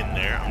canyon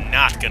there. I'm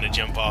not gonna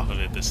jump off of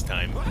it this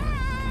time.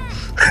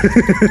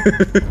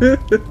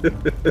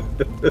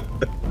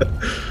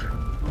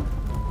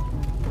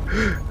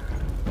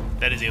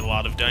 That is a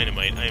lot of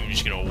dynamite. I'm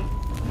just gonna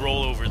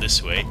roll over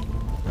this way.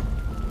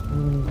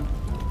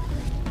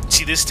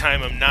 See, this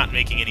time I'm not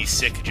making any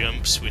sick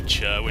jumps,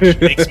 which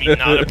makes me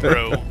not a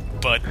pro.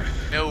 But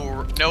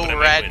no but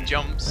rad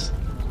jumps.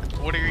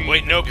 What are you?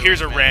 Wait, nope. doing,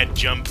 Here's a man? rad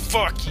jump.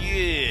 Fuck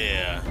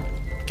yeah!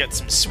 Got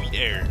some sweet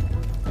air.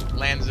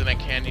 Lands in a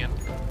canyon.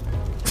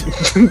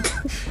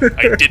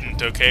 I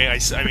didn't. Okay,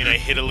 I mean I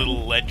hit a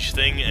little ledge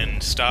thing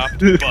and stopped,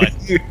 but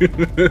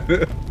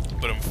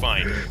I'm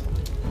fine.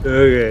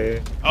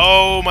 Okay.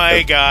 Oh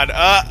my god.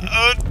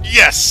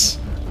 Yes!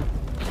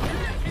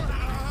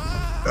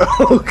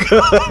 Oh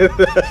god.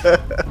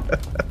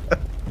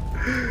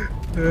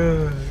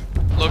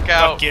 Look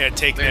out! Fuck yeah,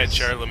 take that,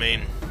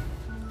 Charlemagne.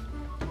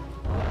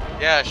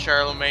 Yeah,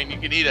 Charlemagne, you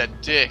can eat a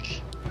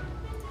dick.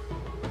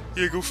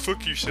 Yeah, go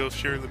fuck yourself,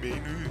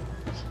 Charlemagne.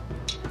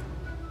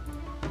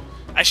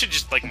 I should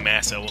just, like,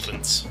 mass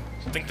elephants.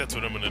 I think that's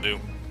what I'm gonna do.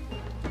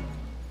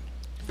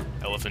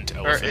 Elephant.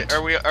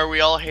 Are we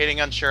all hating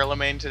on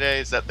Charlemagne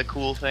today? Is that the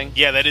cool thing?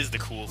 Yeah, that is the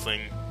cool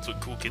thing. That's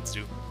what cool kids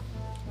do.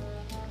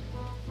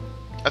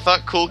 I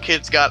thought cool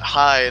kids got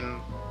high and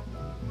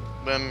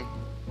then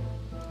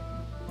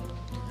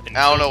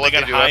I don't know what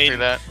they do after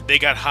that. They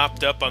got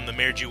hopped up on the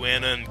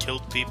marijuana and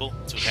killed people.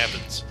 That's what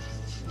happens.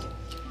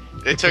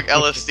 They took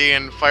LSD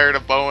and fired a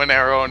bow and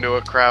arrow into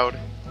a crowd.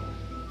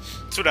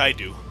 That's what I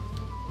do.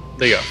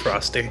 They got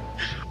frosty.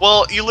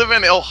 Well, you live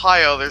in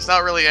Ohio. There's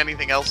not really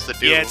anything else to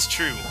do. Yeah, it's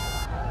true.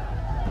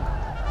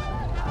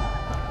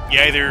 You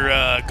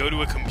either go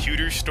to a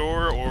computer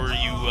store or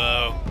you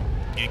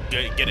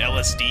get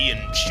LSD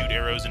and shoot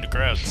arrows into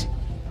crowds.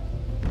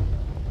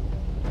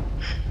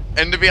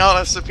 And to be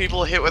honest, the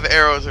people hit with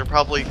arrows are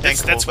probably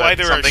thankful That's why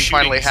that there are something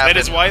finally shootings. happened.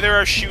 That is why there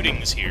are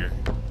shootings here.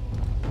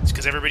 It's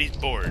because everybody's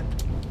bored.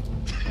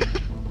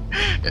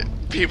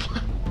 people.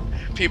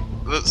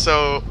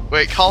 So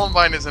wait,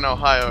 Columbine is in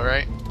Ohio,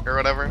 right, or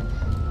whatever?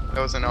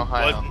 That was in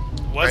Ohio.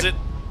 Was right? it?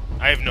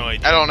 I have no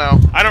idea. I don't know.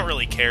 I don't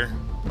really care.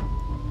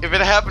 If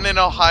it happened in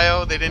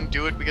Ohio, they didn't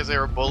do it because they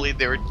were bullied.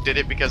 They did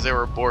it because they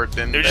were bored.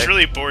 Didn't They're they? just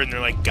really bored and they're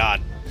like,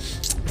 God, I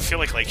feel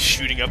like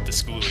shooting up the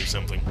school or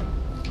something.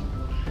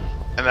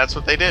 And that's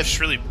what they They're did. just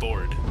really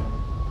bored.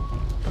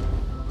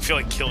 I feel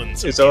like killing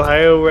some Is people.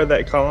 Ohio where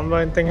that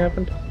Columbine thing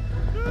happened?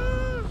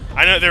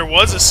 I know there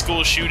was a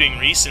school shooting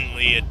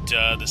recently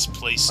at this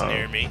place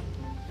near me.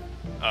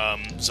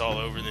 It was all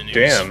over the news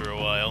Damn. for a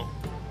while.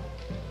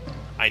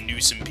 I knew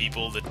some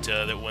people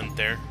that went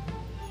there.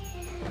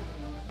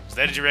 Is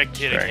that a direct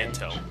hit? I can't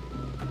tell.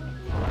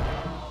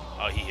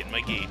 Oh, he hit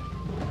my gate.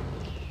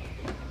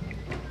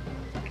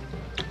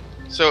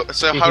 So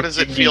how does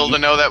it feel to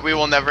know that we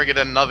will never get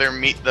another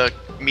meet the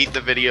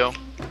video?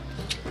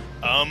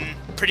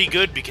 Pretty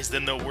good, because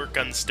then they'll work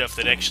on stuff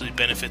that actually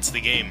benefits the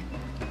game.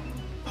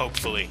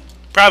 Hopefully.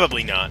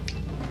 Probably not.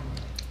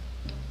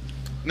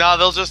 No,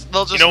 they'll just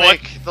You know what?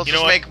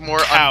 make more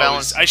Cows.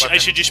 unbalanced. I should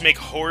weapons. just make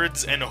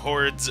hordes and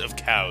hordes of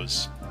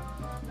cows.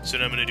 So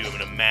what I'm gonna do, I'm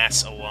gonna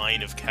mass a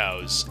line of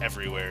cows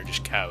everywhere.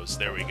 Just cows.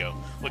 There we go.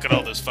 Look at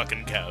all those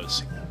fucking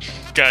cows.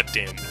 God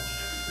damn.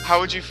 How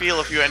would you feel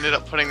if you ended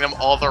up putting them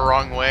all the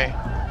wrong way?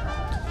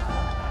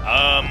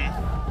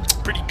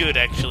 pretty good,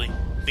 actually.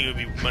 I think it would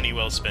be money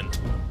well spent.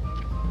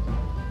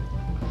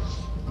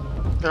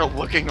 They're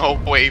looking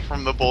away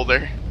from the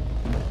boulder.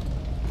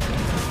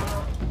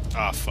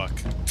 Ah, fuck.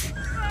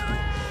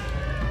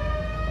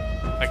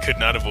 I could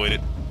not avoid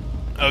it.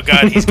 Oh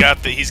god, he's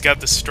got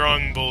the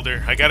strong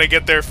boulder. I gotta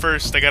get there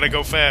first. I gotta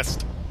go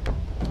fast.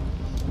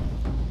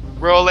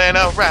 Rolling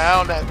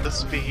around at the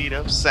speed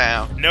of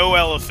sound. No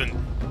elephant.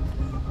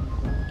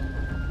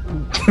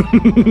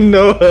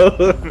 No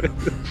elephant.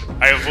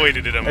 I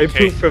avoided it. I'm I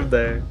okay. pooped from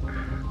there.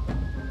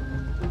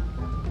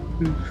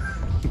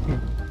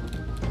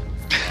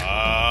 Fuck.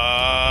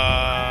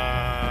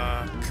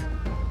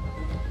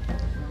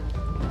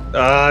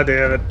 Ah,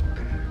 damn it.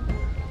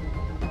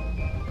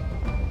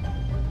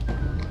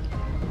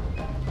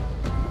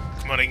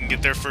 Come on, I can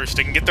get there first.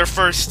 I can get there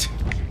first.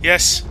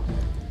 Yes.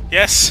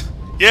 Yes.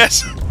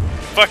 Yes.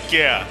 Fuck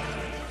yeah.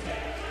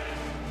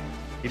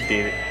 You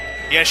did it.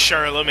 Yes,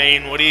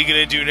 Charlemagne. What are you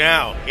gonna do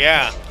now?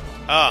 Yeah.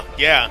 Oh,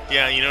 yeah.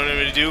 Yeah, you know what I'm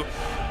gonna do?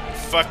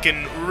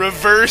 Fucking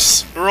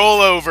reverse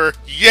rollover.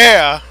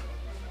 Yeah.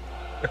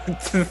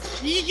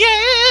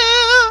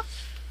 Yeah.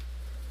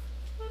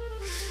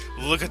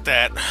 Look at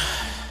that.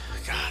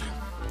 God.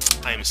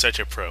 I am such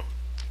a pro.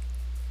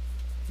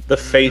 The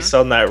face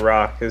on that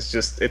rock is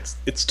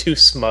just—it's too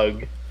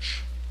smug.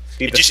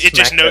 It's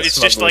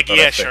just like,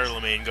 yeah,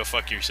 Charlemagne, go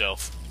fuck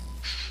yourself.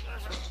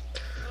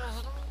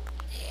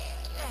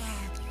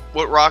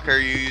 What rock are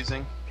you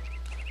using?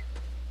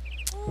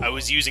 I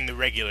was using the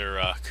regular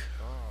rock,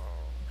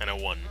 and I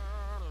won.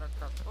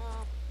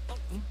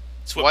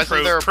 That's what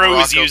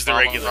pros use the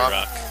regular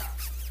rock.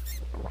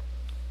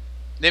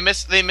 They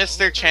missed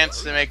their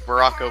chance to make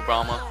Barack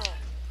Obama.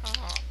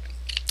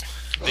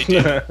 They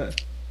did.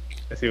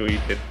 I see what you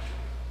did.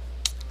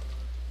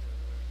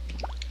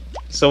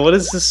 So what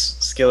is this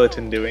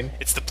skeleton doing?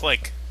 It's the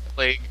plague.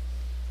 Plague.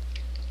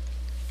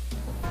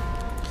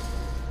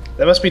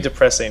 That must be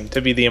depressing,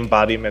 to be the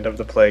embodiment of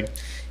the plague.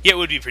 Yeah, it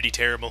would be pretty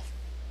terrible.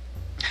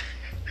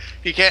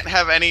 He can't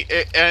have any...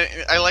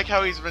 I like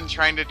how he's been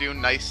trying to do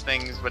nice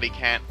things, but he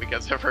can't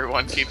because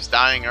everyone keeps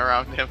dying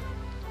around him.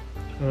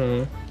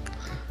 Hmm.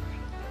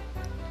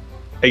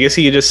 I guess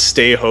he could just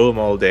stay home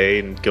all day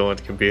and go on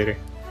the computer.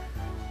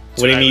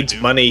 That's When what he I would needs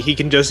do. money, he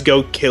can just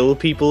go kill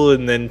people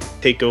and then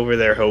take over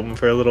their home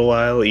for a little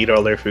while, eat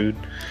all their food.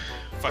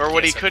 Fuck Or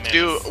what yes, he could I'm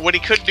do... mammoth. What he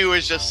could do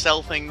is just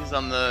sell things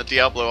on the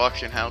Diablo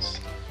auction house.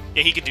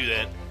 Yeah, he could do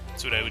that.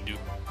 That's what I would do.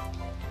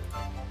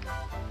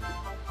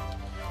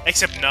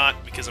 Except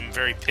not, because I'm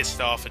very pissed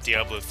off at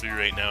Diablo 3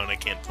 right now and I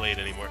can't play it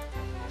anymore.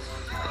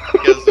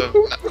 Because of,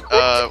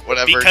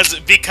 whatever.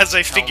 Because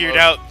I figured Download.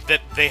 out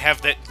that they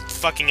have that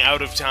fucking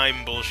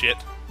out-of-time bullshit.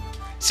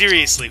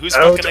 Seriously, whose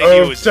Out fucking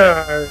idea of was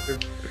that? time.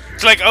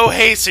 It's like, oh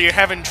hey, so you're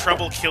having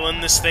trouble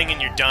killing this thing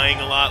and you're dying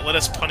a lot, let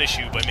us punish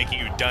you by making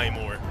you die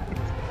more.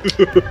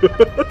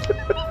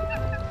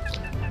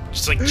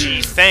 Just like,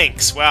 gee,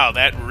 thanks. Wow,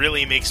 that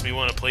really makes me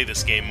want to play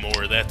this game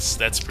more.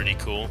 That's pretty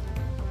cool.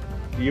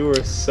 You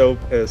were so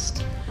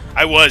pissed.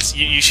 I was.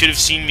 You should have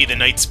seen me the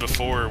nights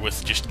before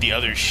with just the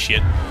other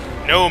shit.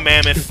 No,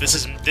 Mammoth,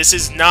 this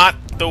is not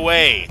the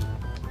way.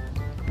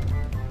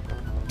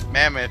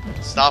 Mammoth,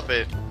 stop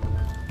it.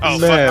 Oh,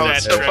 Man, fuck that,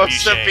 it's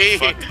supposed to Trebuchet. be.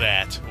 Fuck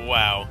that.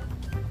 Wow.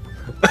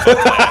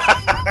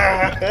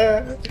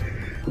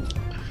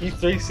 He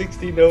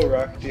 360 no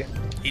rocked you.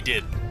 He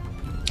did.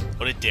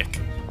 What a dick.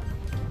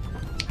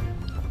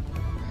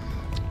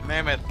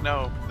 Mammoth,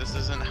 no. This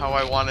isn't how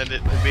I wanted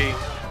it to be.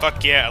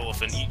 Fuck yeah,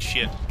 elephant, eat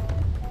shit.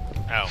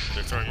 Ow,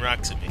 they're throwing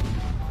rocks at me.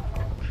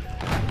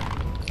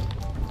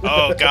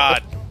 Oh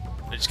god.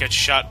 I just got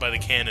shot by the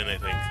cannon, I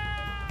think.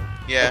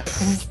 Yeah.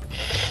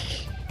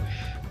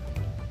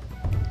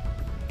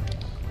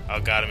 Oh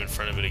god, I'm in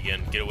front of it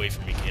again. Get away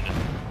from me, cannon.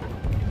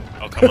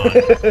 Oh, come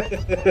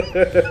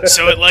on.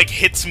 So it, like,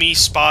 hits me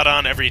spot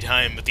on every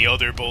time, but the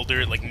other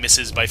boulder, it, like,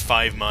 misses by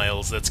 5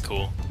 miles. That's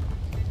cool.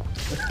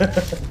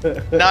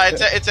 No,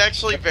 it's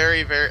actually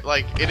very, very,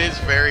 like, it is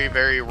very,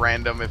 very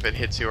random if it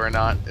hits you or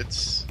not.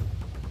 It's...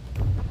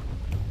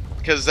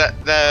 Because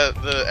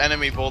the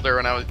enemy boulder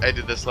when I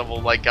did this level,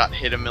 like, got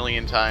hit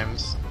 1,000,000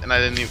 times. And I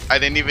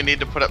didn't even need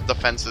to put up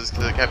defenses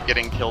because it kept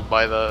getting killed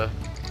by the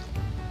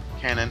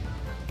cannon.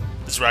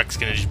 This rock's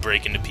gonna just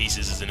break into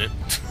pieces, isn't it?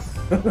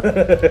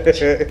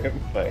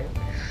 Fine.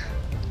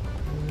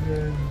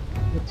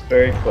 It's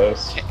very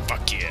close.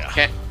 Fuck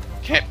yeah.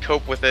 Can't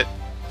cope with it.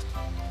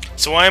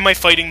 So why am I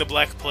fighting the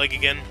Black Plague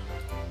again?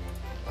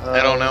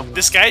 I don't know.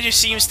 This guy just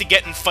seems to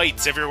get in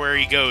fights everywhere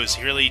he goes.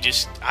 He really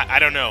just... I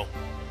don't know.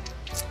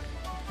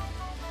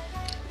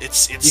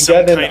 It's You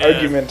some got an kinda...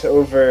 argument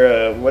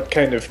over what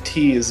kind of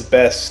tea is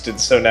best, and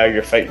so now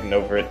you're fighting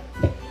over it.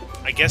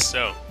 I guess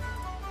so.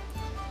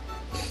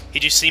 He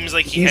just seems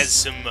like he has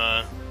some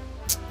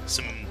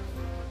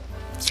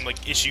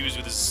like issues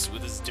with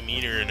his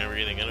demeanor and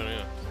everything. I don't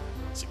know.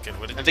 It's like,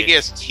 what a I think dick. he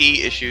has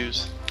tea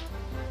issues.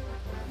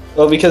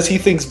 Well, because he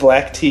thinks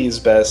black tea is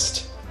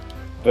best,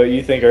 but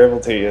you think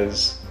herbal tea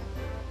is.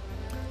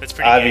 That's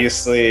pretty gay.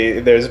 Obviously,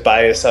 there's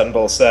bias on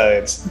both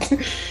sides.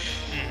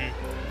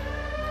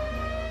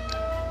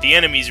 The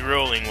enemy's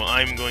rolling while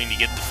I'm going to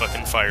get the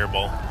fucking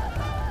fireball.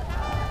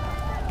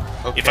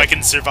 Okay. If I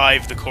can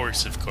survive the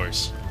course, of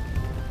course.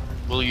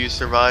 Will you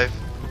survive?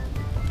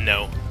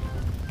 No.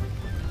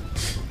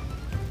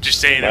 Just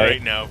saying it Right.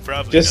 right now,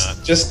 probably not.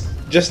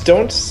 Just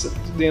don't,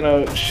 you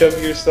know, shove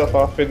yourself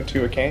off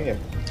into a canyon.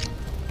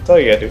 That's all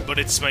you gotta do. But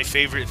it's my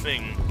favorite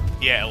thing.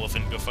 Yeah,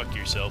 elephant, go fuck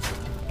yourself.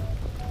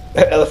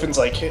 That elephant's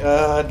like,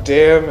 ah,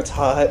 damn, it's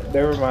hot.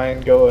 Never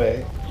mind, go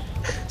away.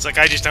 It's like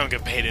I just don't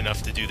get paid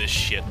enough to do this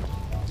shit.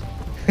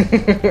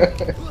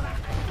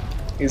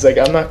 He's like,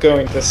 I'm not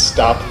going to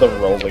stop the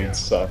rolling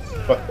stuff.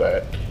 Fuck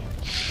that.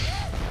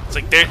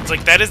 It's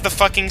like that is the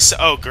fucking.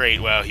 Oh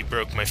great! Wow, he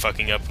broke my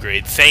fucking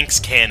upgrade. Thanks,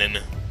 cannon.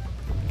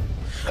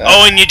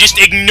 Oh, and you just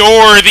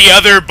ignore the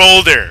other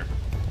boulder.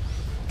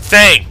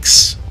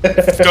 Thanks.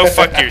 Go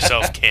fuck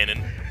yourself,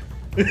 cannon.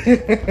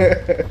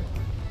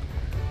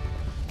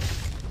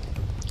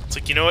 It's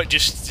like, you know what?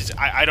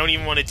 I don't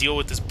even want to deal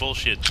with this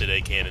bullshit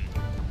today, cannon.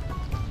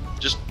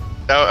 Just,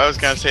 I was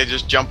gonna say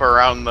just jump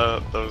around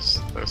those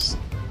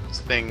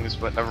things,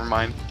 but never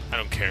mind. I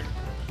don't care.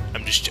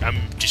 I'm just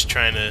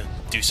trying to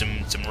do some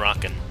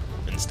rocking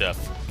and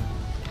stuff.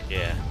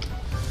 Yeah.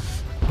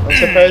 I'm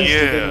surprised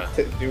Yeah. it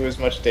didn't do as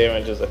much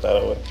damage as I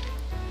thought it would.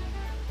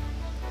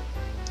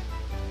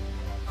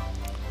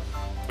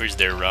 Where's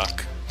their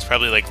rock? It's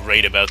probably like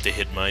right about to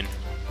hit mine.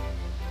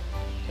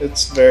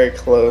 It's very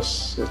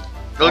close. It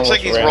looks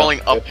like he's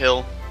rolling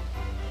uphill.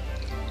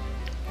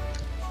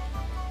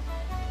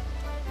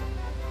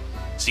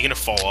 Is he gonna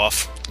fall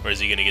off? Or is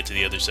he gonna get to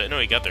the other side? No,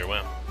 he got there,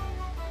 wow.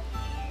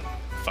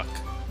 Fuck.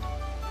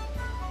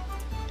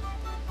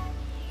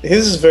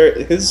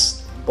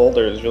 His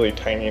boulder is really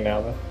tiny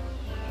now though.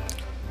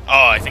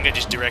 Oh, I think I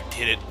just direct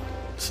hit it.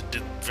 So it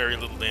did very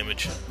little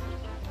damage.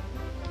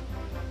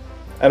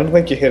 I don't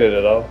think you hit it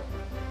at all.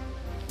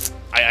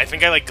 I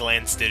think I like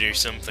glanced it or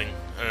something.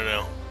 I don't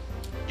know.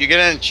 You get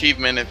an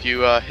achievement if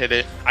you hit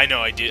it. I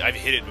know I did. I've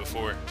hit it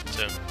before,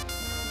 so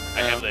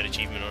I have that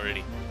achievement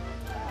already.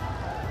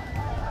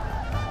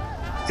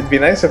 It'd be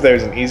nice if there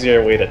was an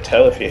easier way to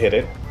tell if you hit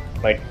it,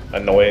 like a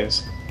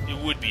noise, It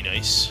would be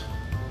nice.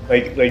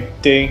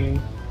 like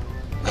ding.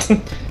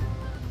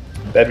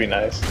 That'd be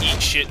nice.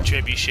 Eat shit,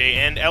 trebuchet,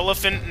 and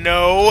elephant.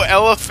 No,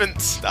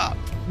 elephant, stop.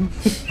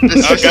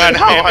 This Oh, is God,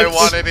 how I mammoths.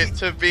 wanted it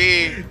to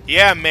be.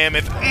 Yeah,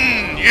 mammoth.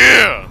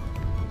 Yeah.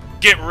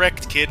 Get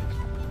wrecked, kid.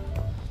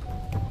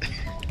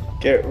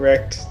 Get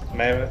wrecked,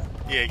 mammoth.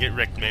 Yeah, get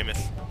wrecked,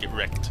 mammoth. Get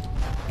wrecked.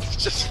 It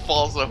just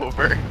falls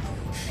over.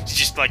 She's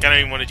just like, I don't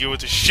even want to deal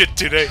with this shit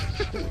today.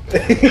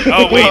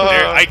 Oh wait,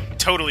 there. I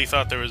totally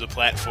thought there was a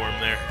platform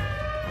there.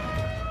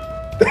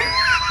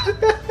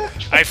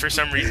 I, for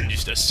some reason,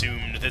 just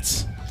assumed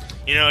that's,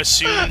 you know,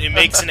 assume it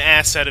makes an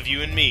ass out of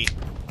you and me.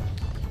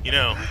 You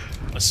know,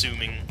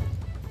 assuming.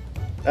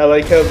 I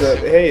like how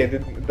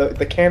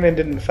the cannon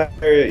didn't fire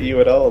at you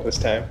at all this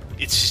time.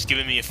 It's just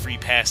giving me a free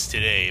pass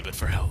today, but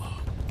for how long?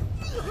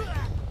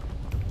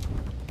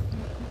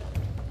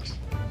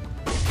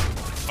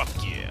 Fuck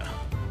yeah.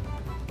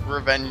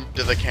 Revenge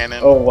of the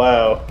cannon. Oh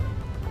wow.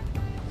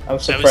 I'm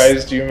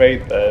surprised you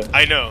made that.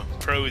 I know,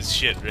 pro is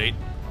shit, right?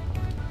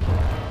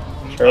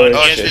 Charlie He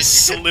has shit. this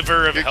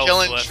sliver of You're health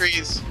killing left.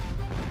 trees.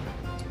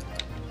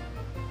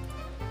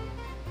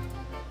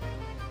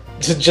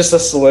 Just a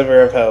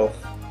sliver of health.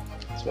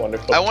 It's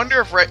wonderful. I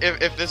wonder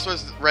if this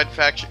was Red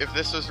Faction, if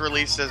this was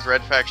released as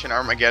Red Faction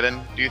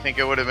Armageddon, do you think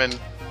it would have been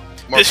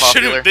more This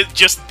should popular? have been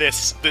just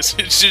this. This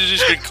should have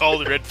just been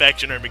called Red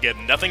Faction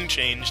Armageddon. Nothing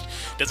changed.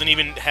 Doesn't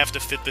even have to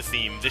fit the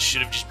theme. This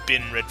should have just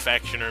been Red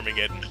Faction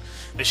Armageddon.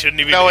 They shouldn't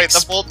even. No, wait.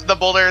 The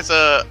boulder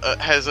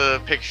has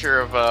a picture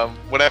of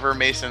whatever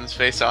Mason's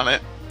face on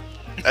it.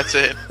 That's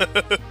it.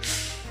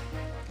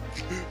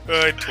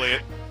 I'd play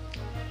it.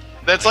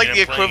 That's I like mean,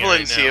 the I'm playing it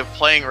right equivalency now. of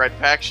playing Red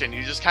Faction.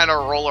 You just kind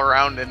of roll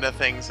around into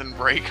things and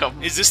break them.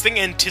 Is this thing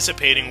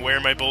anticipating where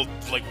my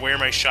where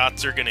my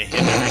shots are gonna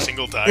hit every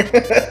single time?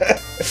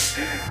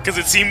 Because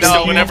it seems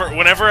No. that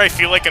whenever I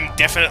feel like I'm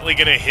definitely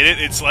gonna hit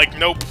it, it's like,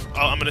 nope,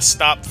 I'm gonna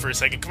stop for a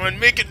second. Come on,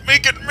 make it,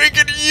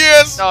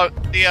 yes! No,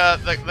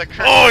 the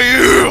cursor. Oh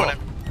yeah! whenever-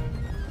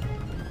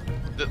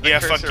 the Yeah,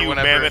 cursor fuck you,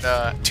 whenever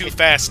mammoth. Too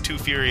fast, too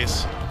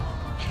furious.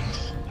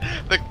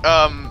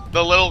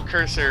 The little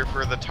cursor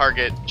for the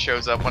target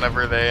shows up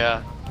whenever they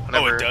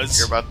whenever does?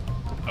 you're about.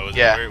 I was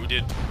Yeah. aware it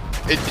did.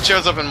 It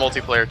shows up in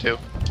multiplayer too.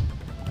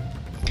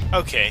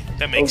 Okay,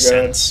 that makes Oh,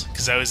 God. sense.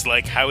 Because I was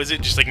like, how is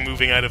it just like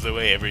moving out of the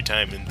way every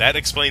time? And that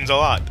explains a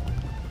lot.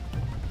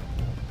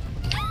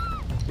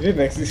 You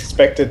didn't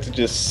expect it to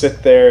just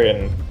sit there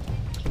and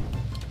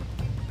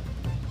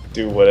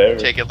do whatever.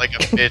 Take it like a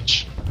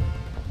bitch.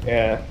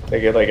 Yeah,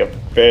 take it like a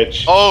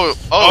bitch. Oh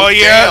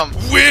yeah,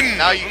 damn. win!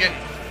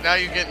 Now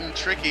you're getting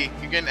tricky.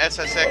 You're getting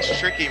SSX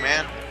tricky,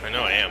 man. I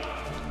know I am.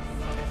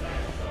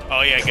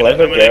 Oh yeah,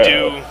 Clever I'm gonna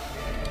girl.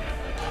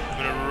 I'm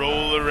gonna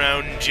roll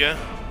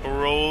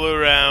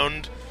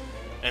around,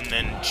 and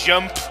then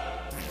jump,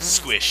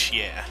 squish,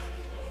 yeah.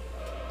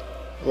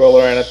 Roll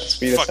around at the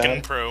speed of Fucking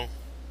sound. pro.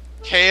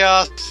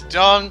 Chaos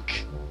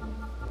dunk.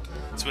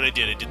 That's what I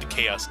did. I did the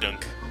chaos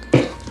dunk.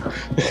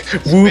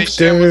 Whoop, Space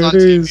Jam was there on it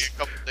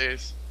TV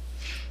is.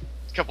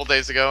 a couple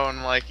days ago,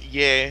 and like,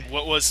 yeah,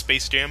 What was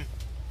Space Jam?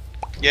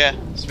 yeah,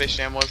 Space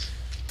Jam was.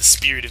 The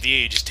spirit of the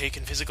age has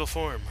taken physical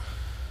form.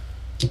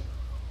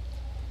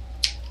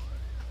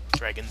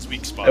 Dragon's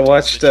weak spot. I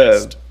watched the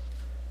chest.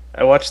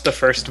 I watched the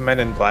first Men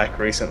in Black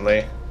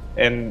recently,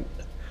 and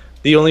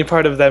the only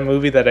part of that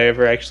movie that I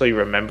ever actually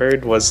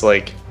remembered was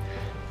like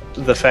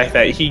the fact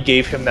that he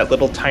gave him that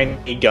little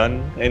tiny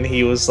gun, and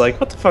he was like,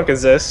 "What the fuck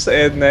is this?"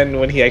 And then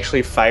when he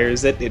actually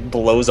fires it, it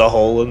blows a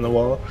hole in the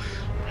wall.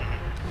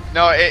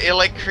 No, it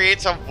like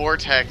creates a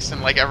vortex,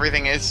 and like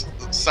everything is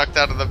sucked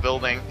out of the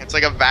building. It's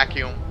like a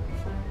vacuum.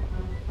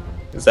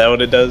 Is that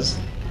what it does?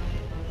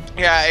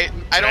 Yeah,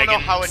 I don't know Dragon,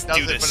 how it let's does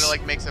do it, but this. it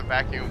like makes a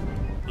vacuum.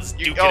 Let's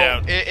You, duke oh, it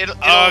out. It'll,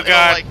 Oh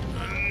god. like,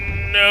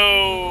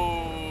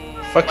 No.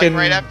 Fucking like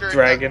right after it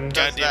dragon.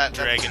 does Goddamn that,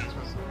 dragon.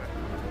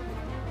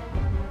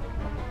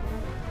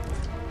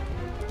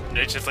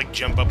 I just like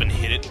jump up and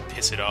hit it,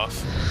 piss it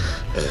off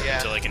Yeah.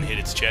 until I can hit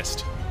its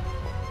chest.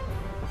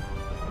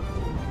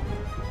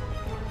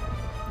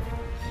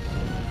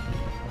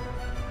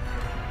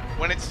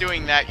 When it's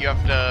doing that, you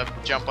have to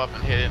jump up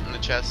and hit it in the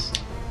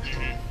chest.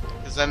 Mhm.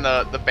 Because then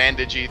the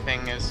bandagey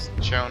thing is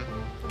shown.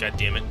 God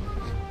damn it.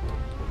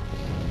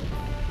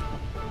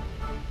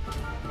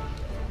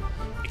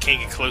 I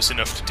can't get close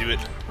enough to do it.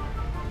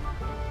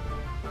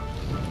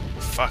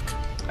 Fuck.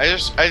 I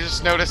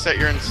just noticed that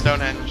you're in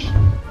Stonehenge.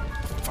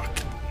 Fuck.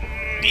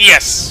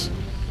 Yes!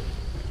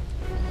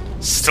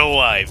 Still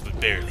alive, but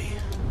barely.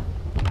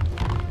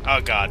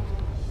 Oh god.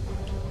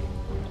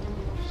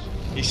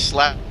 He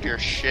slapped your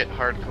shit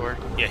hardcore.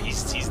 Yeah,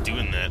 he's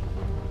doing that.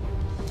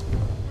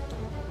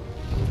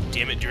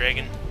 Damn it,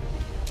 dragon.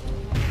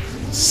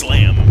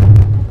 Slam.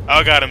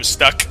 Oh god, I'm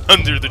stuck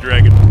under the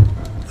dragon.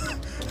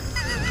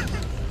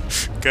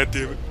 God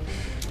damn it.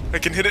 I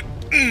can hit it.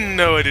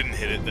 No, I didn't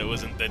hit it.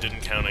 That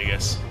didn't count, I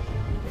guess.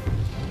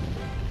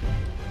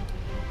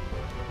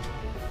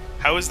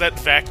 How is that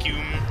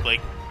vacuum,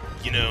 like,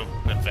 you know,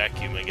 not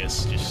vacuum, I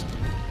guess, just...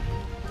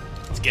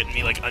 It's getting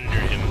me, like, under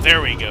him.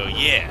 There we go,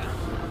 yeah!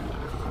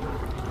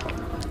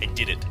 I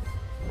did it.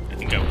 I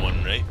think I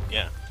won, right?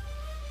 Yeah.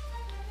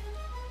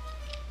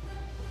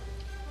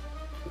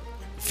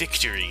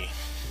 Victory.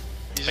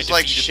 He's I just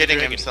like defeated the shitting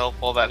dragon. himself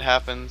while that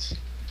happens.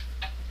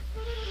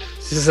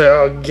 She's like,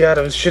 "Oh god,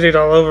 I'm shitting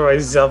all over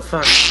myself."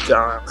 Fuck.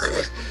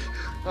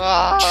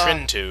 Ah!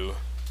 Trento.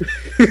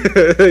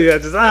 Yeah,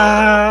 just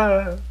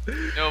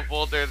No,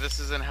 Boulder, this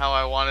isn't how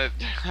I wanted it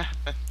to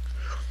happen.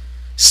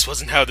 This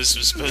wasn't how this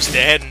was supposed to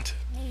end.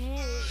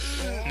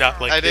 Not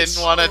like I this.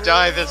 didn't want to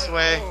die this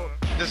way.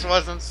 This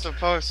wasn't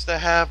supposed to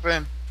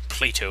happen.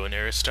 Plato and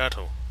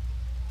Aristotle.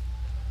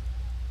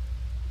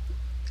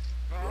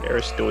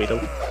 Aristotle.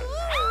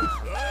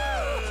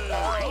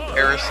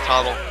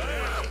 Aristotle.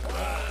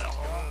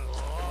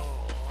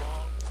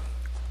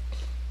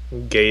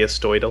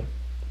 Gayistoidal.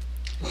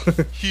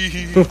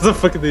 What the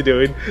fuck are they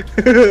doing?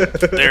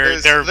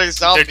 There's They're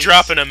zombies.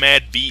 dropping a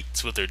mad beat.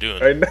 That's what they're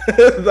doing. I know,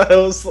 I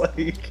was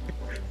like,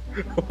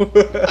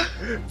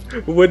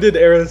 when did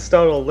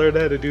Aristotle learn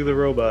how to do the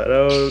robot? I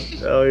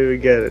don't even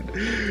get it.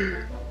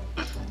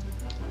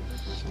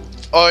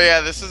 Oh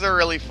yeah, this is a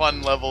really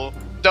fun level.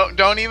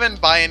 Don't even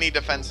buy any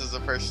defenses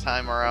the first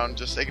time around.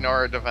 Just ignore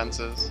our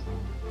defenses.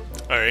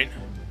 All right.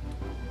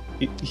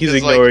 He's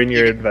It's like, ignoring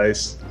your you-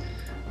 advice.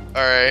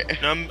 All right.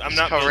 No, I'm Just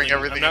not covering building.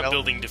 everything I'm not else.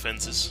 building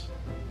defenses.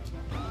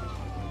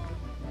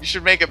 You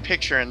should make a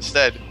picture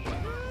instead.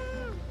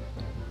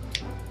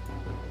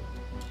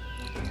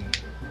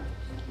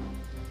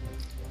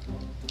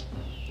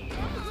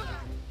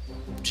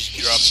 Just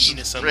drop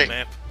penis on the Right.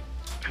 map.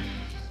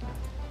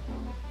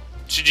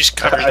 Should just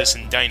cover this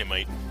in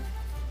dynamite.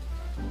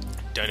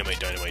 Dynamite,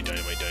 dynamite,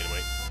 dynamite,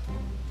 dynamite.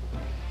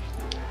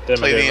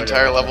 Play the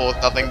entire level with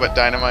nothing but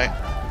dynamite.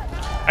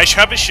 I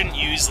probably shouldn't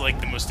use like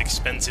the most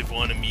expensive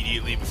one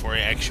immediately before I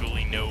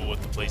actually know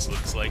what the place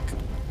looks like.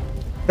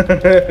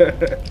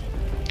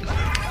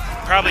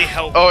 Probably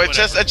help. Oh, it's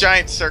just a whatever.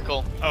 giant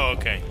circle. Oh,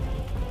 okay.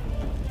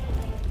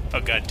 Oh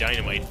god,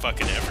 dynamite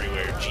fucking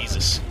everywhere.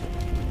 Jesus.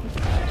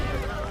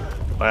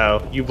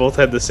 Wow, you both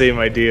had the same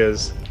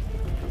ideas.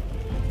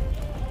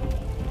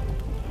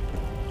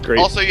 Great,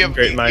 Also, you have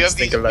great minds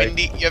these think alike.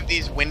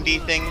 windy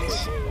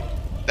things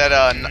that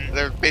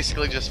they're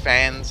basically just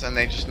fans, and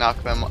they just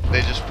knock them.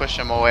 They just push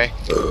them away.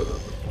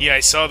 Yeah, I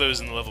saw those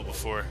in the level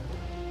before.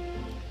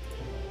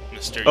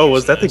 Oh,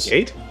 was that the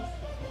gate?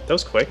 That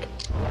was quick.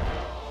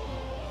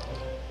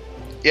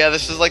 Yeah,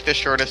 this is like the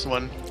shortest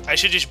one. I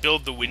should just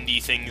build the windy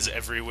things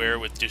everywhere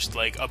with just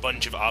like a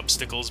bunch of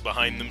obstacles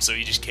behind them so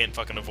you just can't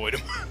fucking avoid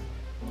them.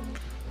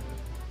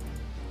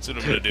 That's what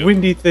I'm gonna do.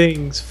 Windy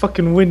things,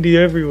 fucking windy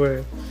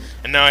everywhere.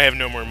 And now I have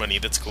no more money,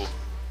 that's cool.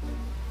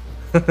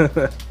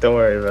 Don't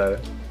worry about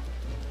it.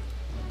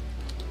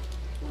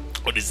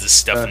 What is this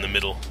stuff in the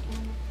middle?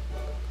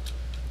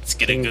 Let's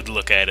get a good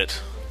look at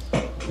it.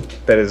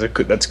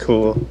 That's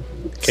cool.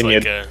 It's Can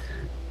like you?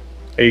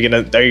 Are you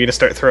gonna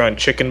start throwing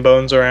chicken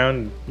bones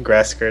around,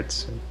 grass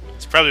skirts,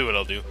 it's probably what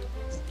I'll do.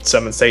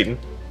 summon Satan?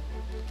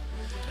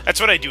 That's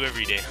what I do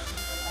every day.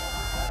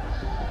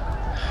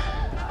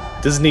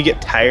 Doesn't he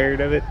get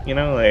tired of it? You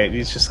know, like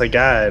he's just like,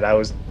 God, I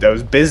was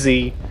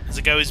busy. It's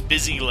like I was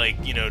busy,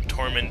 like, you know,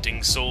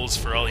 tormenting souls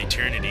for all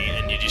eternity,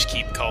 and you just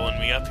keep calling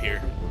me up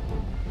here.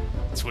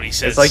 That's what he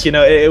says. It's like, you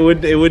know, it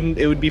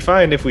would be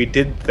fine if we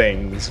did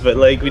things, but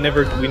like we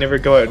never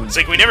go out. And it's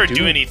like we never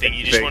do anything.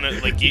 You just want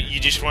to like you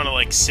just want to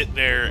like sit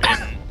there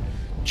and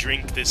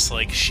drink this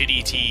like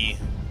shitty tea,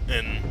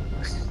 and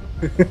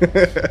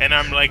and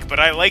I'm like, but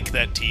I like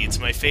that tea. It's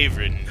my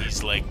favorite. And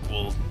he's like,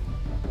 well,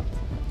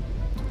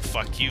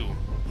 fuck you.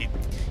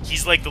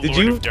 He's like the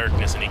Lord of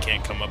Darkness, and he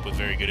can't come up with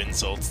very good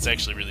insults. It's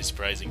actually really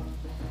surprising.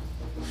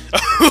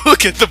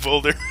 Look at the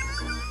boulder.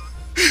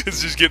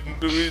 It's just getting,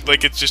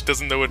 like, it just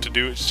doesn't know what to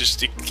do. It's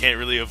just, it can't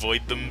really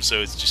avoid them,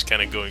 so it's just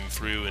kind of going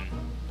through and...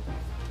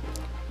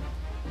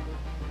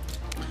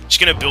 Just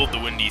gonna build the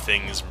windy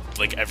things,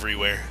 like,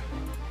 everywhere.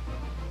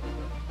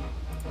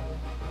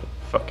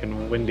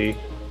 Fucking windy.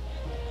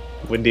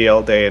 Windy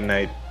all day and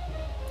night.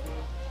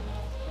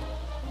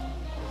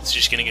 It's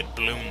just gonna get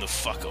blown the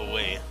fuck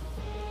away.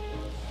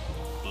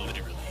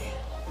 Literally.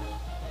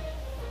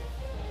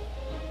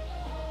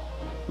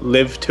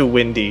 Live to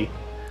windy.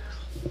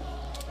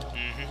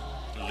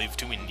 Live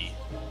to windy.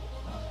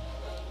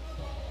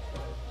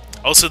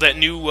 Also, that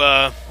new,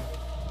 what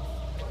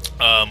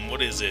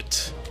is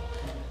it?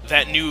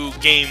 That new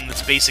game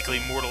that's basically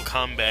Mortal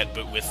Kombat,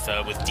 but with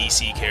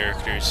DC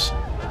characters.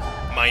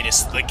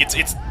 Minus, like,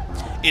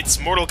 it's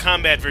Mortal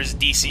Kombat versus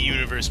DC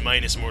Universe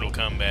minus Mortal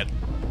Kombat.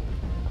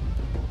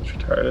 It's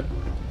retarded.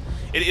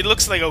 It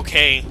looks like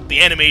okay. The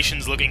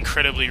animations look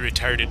incredibly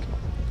retarded,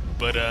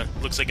 but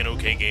looks like an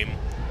okay game.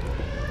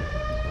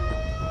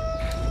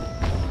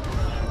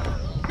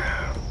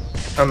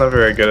 I'm not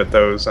very good at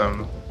those.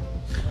 I'm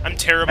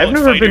terrible at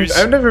fighters.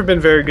 I've never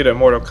been very good at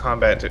Mortal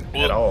Kombat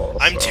at all.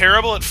 I'm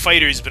terrible at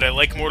fighters, but I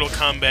like Mortal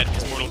Kombat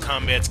because Mortal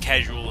Kombat's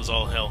casual as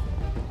all hell.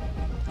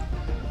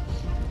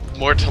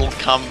 Mortal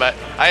Kombat.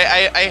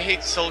 I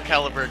hate Soul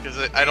Calibur because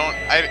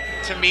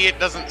to me it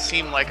doesn't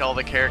seem like all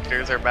the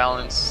characters are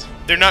balanced.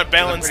 They're not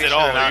balanced at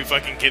all. Sure Are you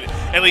fucking kidding?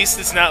 At least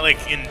it's not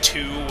like in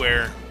 2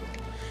 where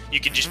you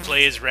can just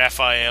play as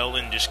Raphael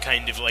and just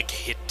kind of like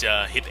hit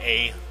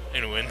A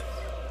and win.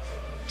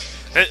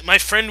 My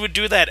friend would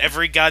do that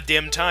every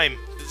goddamn time.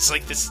 It's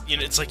like this, you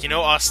know. It's like, you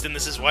know, Austin.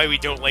 This is why we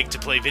don't like to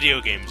play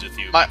video games with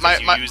you. Because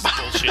you use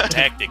bullshit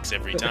tactics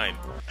every time.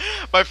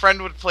 My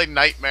friend would play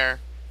Nightmare,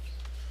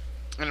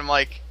 and I'm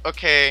like,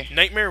 okay.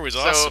 Nightmare was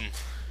awesome.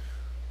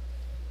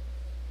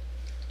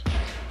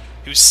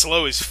 He was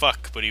slow as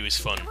fuck, but he was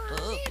fun.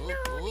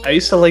 I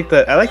used to like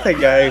that. I like that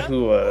guy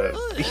who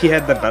he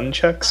had the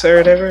nunchucks or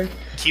whatever.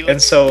 Keelik?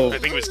 And so I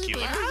think it was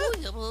Keelik.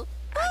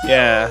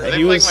 Yeah,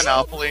 he was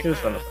Monopoly. He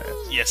was one of them.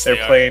 Yes,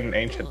 They're playing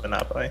Ancient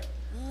Monopoly.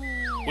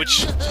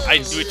 Which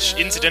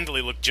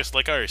incidentally looked just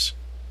like ours.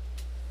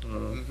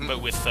 Mm-hmm.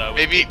 But with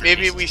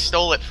maybe we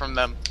stole it from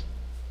them.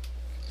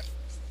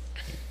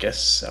 Guess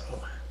so.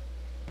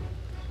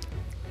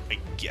 I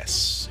guess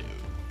so.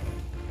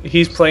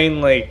 He's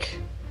playing like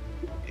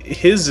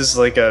his is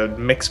like a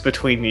mix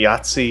between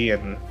Yahtzee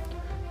and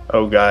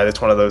oh god,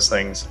 it's one of those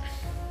things.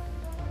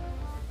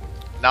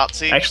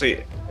 Nazi.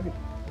 Actually,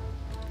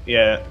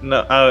 yeah,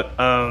 no,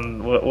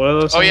 what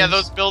are those? Oh things? yeah,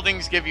 those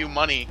buildings give you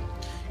money.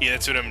 Yeah,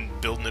 that's what I'm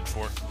building it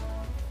for.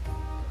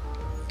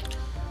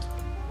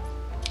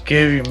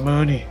 Give you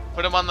money.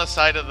 Put them on the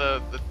side of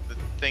the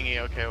thingy.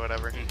 Okay,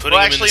 whatever. I'm putting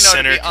them in the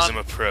center because I'm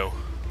a pro.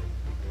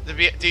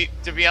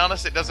 To be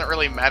honest, it doesn't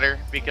really matter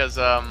because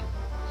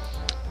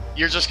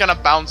you're just gonna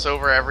bounce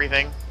over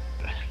everything.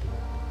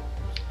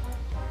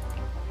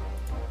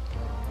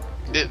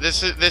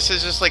 This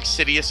is just like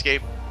City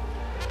Escape.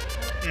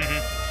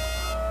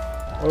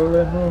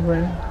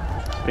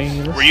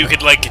 Where you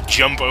could like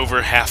jump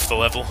over half the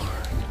level.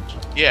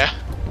 Yeah.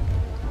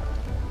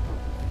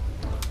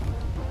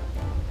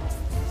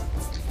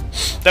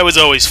 That was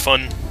always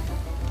fun.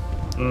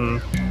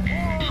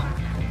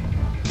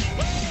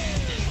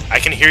 I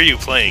can hear you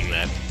playing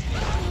that.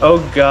 Oh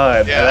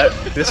god, Yeah.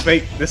 this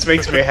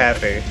makes me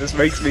happy. This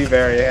makes me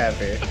very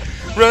happy.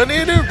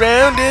 Running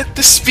around at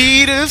the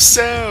speed of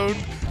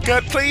sound.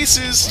 Got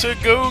places to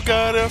go,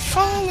 gotta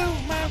follow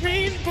my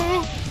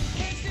rainbow.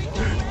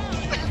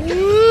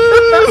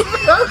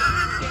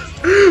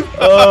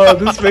 Oh,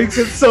 this makes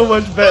it so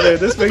much better.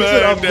 This makes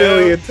it a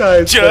million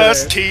times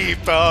Just better.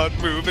 keep on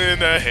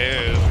moving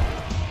ahead.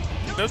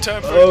 No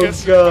time for Oh,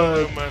 guessing.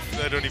 God.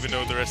 I don't even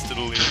know the rest of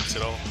the lyrics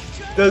at all.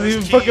 Doesn't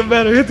even fucking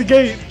matter. Hit the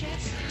gate.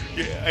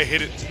 Yeah, I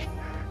hit it.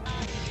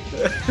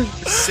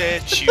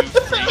 Set you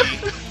free.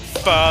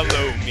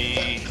 Follow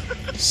me.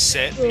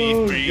 Set me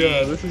Oh free.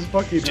 god, this is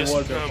fucking Just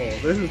wonderful.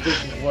 come. This is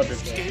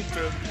wonderful. Escape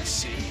from the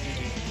city.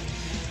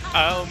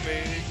 I'll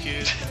make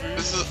it through.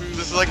 This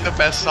is like the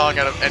best song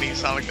out of any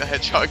Sonic the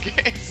Hedgehog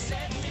game.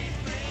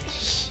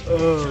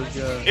 Oh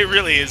god. It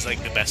really is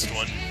like the best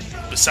one.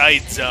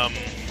 Besides,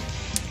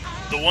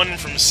 the one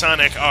from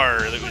Sonic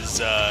R that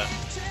was,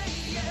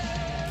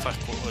 fuck,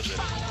 what was it?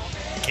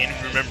 can't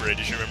even remember. I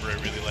just remember I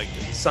really liked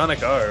it.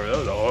 Sonic R, that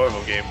was a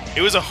horrible game.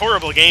 It was a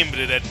horrible game, but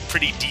it had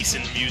pretty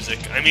decent music.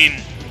 I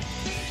mean,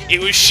 it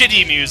was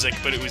shitty music,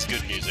 but it was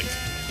good music.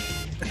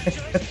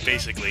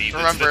 Basically.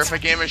 Remember, if a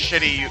game is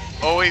shitty, you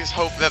always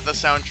hope that the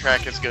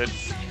soundtrack is good.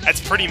 That's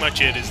pretty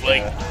much it, is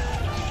like...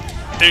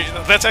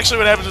 That's actually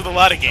what happens with a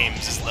lot of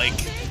games, is like...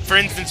 For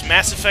instance,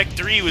 Mass Effect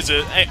 3 was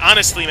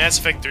honestly, Mass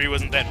Effect 3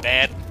 wasn't that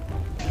bad.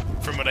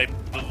 From what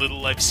the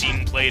little I've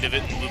seen played of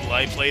it, and the little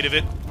I played of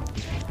it.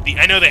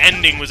 I know the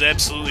ending was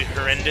absolutely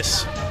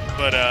horrendous,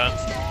 but,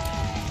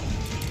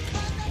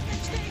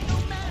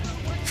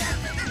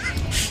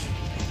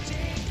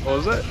 What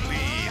was that?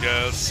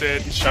 Lita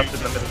said Jumped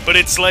in the middle. But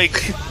it's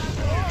like...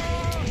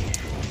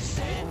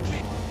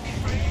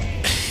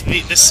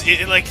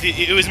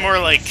 it was more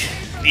like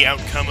the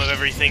outcome of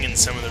everything, and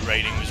some of the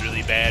writing was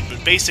really bad,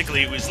 but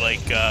basically it was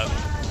like,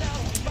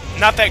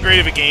 not that great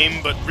of a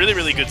game, but really,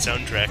 really good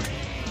soundtrack.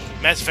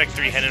 Mass Effect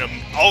 3 had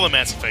all the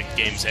Mass Effect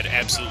games had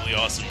absolutely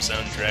awesome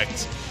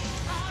soundtracks.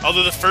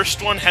 Although the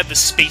first one had the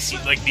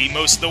spacey, like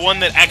the one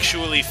that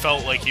actually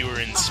felt like you were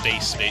in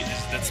space.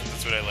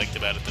 That's what I liked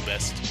about it the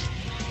best.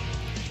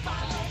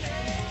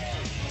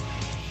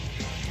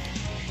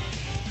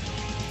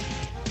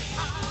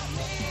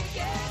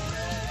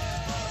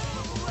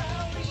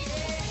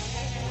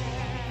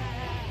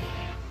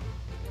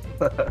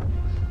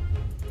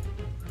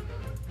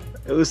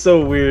 It was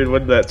so weird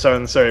when that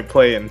song started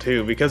playing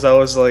too, because I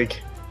was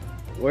like,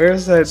 "Where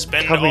is that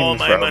Spend coming all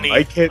my from?" money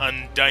I can't.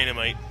 on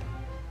dynamite.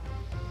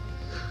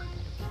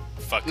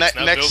 Fuck, it's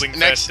not building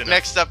fast enough.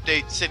 Next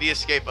update, City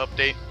Escape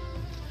update.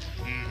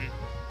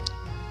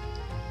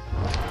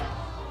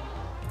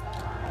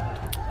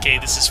 Okay,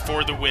 this is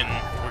for the win.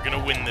 We're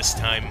gonna win this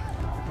time.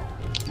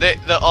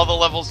 All the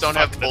levels don't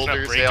Fuck, have that's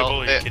boulders. not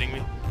breakable. Are you kidding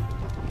me?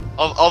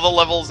 All the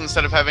levels,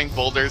 instead of having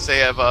boulders, they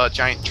have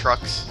giant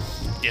trucks.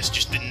 Yes,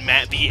 just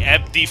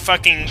the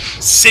fucking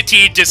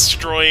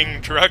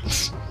city-destroying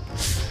trucks.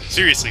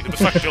 Seriously, who the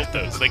fuck built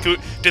those? Like, who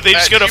did they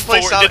just go to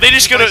Did they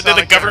just go to? Did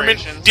the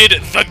government? Did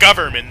the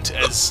government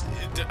as?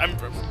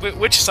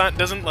 Which Sonic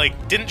doesn't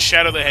didn't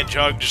Shadow the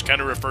Hedgehog just kind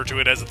of refer to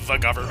it as the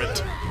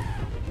government?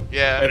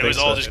 Yeah, and it was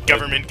all just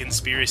government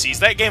conspiracies.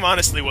 That game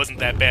honestly wasn't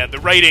that bad. The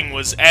writing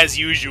was, as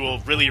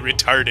usual, really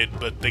retarded,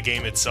 but the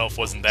game itself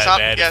wasn't that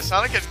bad. Yeah,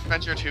 Sonic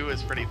Adventure 2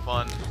 is pretty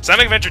fun.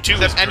 Sonic Adventure 2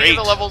 was great. Any of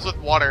the levels with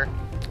water.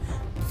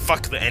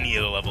 Fuck any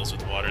of the levels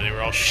with water. They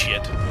were all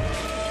shit.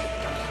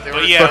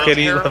 Fuck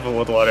any level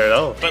with water at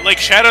all. But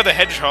Shadow the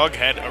Hedgehog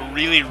had a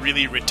really,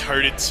 really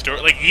retarded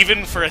story. Like,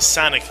 even for a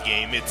Sonic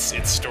game, its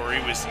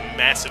story was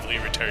massively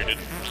retarded.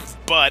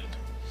 But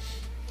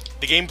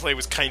the gameplay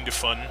was kind of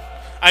fun.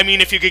 I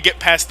mean, if you could get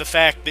past the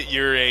fact that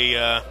you're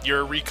a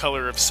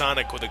recolor of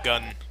Sonic with a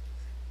gun.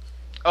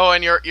 Oh,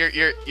 and you're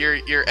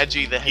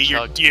Edgy the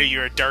Hedgehog.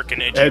 You're a dark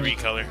and edgy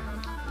recolor.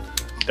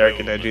 Dark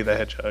and Edgy the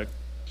Hedgehog.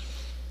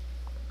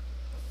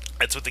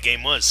 That's what the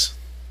game was.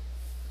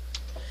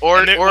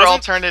 Or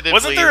alternatively,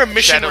 wasn't there a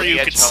mission Shadow where you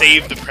the could Hedgehog.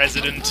 save the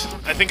president?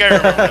 I think I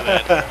remember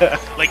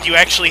that. Like, you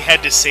actually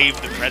had to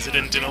save the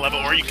president in a level,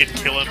 or you could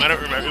kill him. I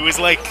don't remember. It was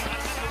like...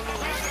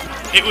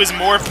 It was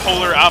more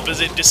polar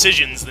opposite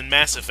decisions than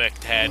Mass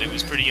Effect had. It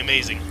was pretty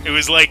amazing. It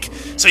was like,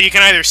 so you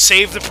can either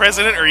save the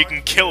president, or you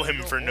can kill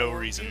him for no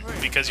reason.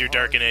 Because you're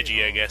dark and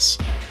edgy, I guess.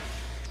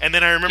 And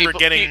then I remember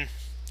getting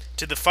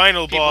to the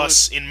final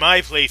boss in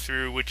my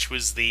playthrough, which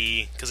was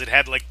because it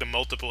had, the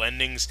multiple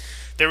endings.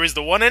 There was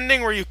the one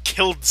ending where you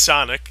killed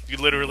Sonic. You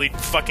literally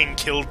fucking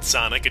killed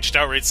Sonic. It just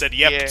outright said,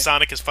 yep,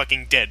 Sonic is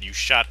fucking dead. You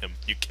shot him.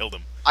 You killed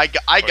him. I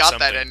got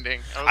that ending.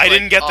 I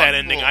didn't get that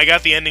ending. Cool. I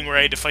got the ending where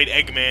I had to fight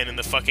Eggman in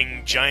the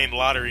fucking giant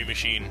lottery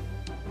machine.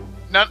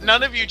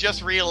 None of you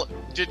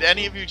did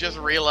any of you just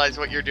realize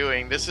what you're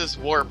doing? This is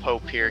War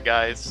Pope here,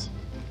 guys.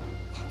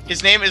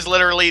 His name is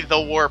literally the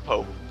War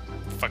Pope.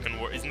 Fucking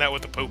war. Isn't that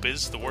what the Pope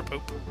is? The War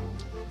Pope?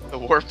 The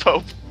War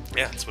Pope.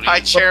 Yeah, that's what he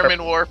is.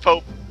 Chairman War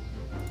Pope.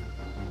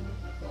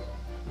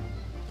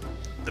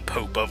 The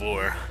Pope of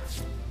War.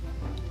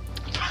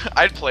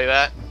 I'd play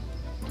that.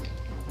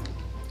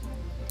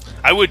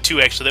 I would too,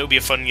 actually. That would be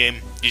a fun game.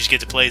 You just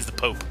get to play as the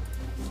Pope.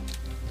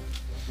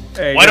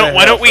 Hey, why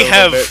don't we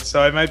have?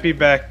 So I might be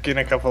back in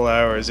a couple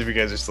hours if you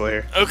guys are still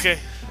here. Okay.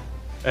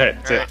 All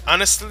right.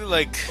 Honestly,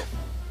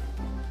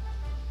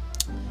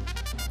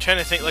 trying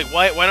to think,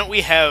 why don't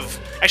we have?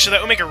 Actually,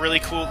 that would make a really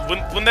cool.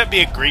 Wouldn't that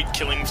be a great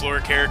Killing Floor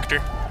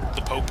character?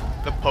 The Pope.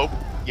 The Pope.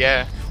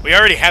 Yeah. We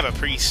already have a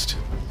priest.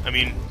 I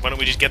mean, why don't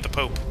we just get the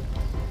Pope?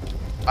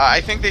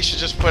 I think they should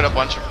just put a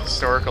bunch of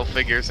historical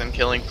figures in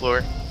Killing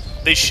Floor.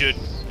 They should.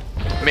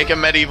 Make a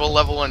medieval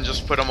level and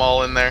just put them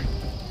all in there,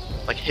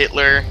 like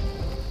Hitler.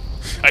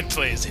 I'd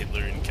play as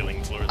Hitler in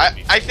Killing Floor.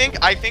 I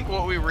think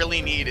what we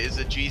really need is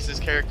a Jesus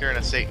character and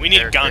a Satan. We need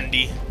character.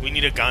 Gandhi. We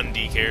need a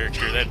Gandhi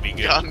character. That'd be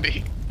good.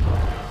 Gandhi.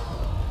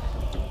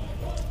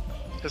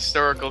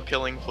 Historical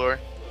Killing Floor.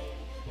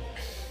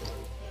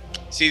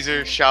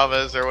 Caesar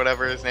Chavez or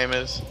whatever his name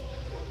is.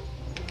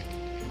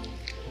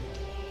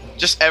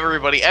 Just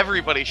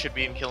everybody should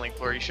be in Killing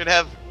Floor. You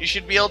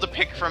should be able to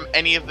pick from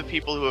any of the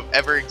people who have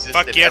ever existed.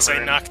 Fuck yes,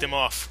 I knocked him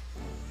off.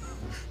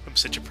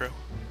 such a pro?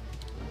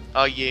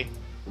 Oh, yeah.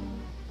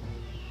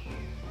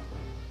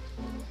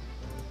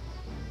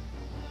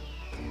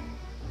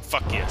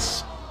 Fuck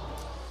yes.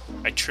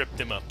 I tripped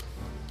him up.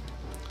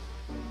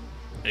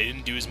 I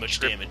didn't do as much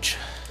damage.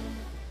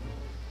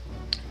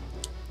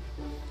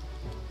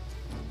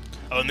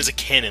 Oh, and there's a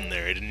cannon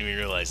there. I didn't even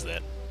realize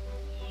that.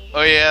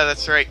 Oh yeah,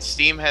 that's right.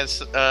 Steam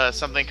has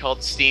something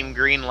called Steam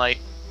Greenlight.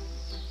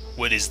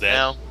 What is that?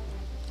 Now,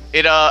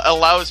 it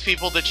allows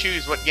people to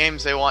choose what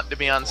games they want to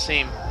be on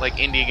Steam, like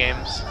indie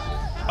games.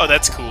 Oh,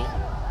 that's cool.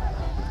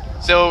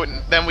 So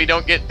then we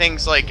don't get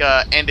things like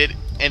and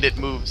it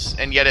moves,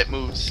 and yet it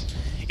moves.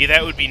 Yeah,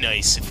 that would be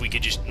nice if we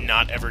could just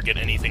not ever get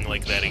anything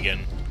like that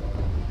again.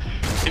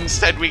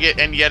 Instead, we get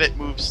and yet it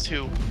moves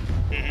too.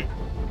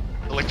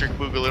 Mm-hmm. Electric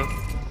Boogaloo.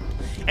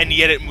 And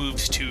yet it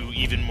moves to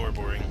even more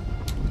boring.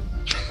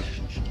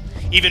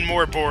 Even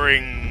more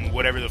boring,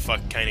 whatever the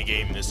fuck kind of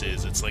game this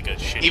is. It's like a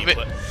shitty.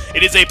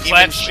 It is a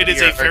It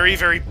is a very,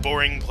 very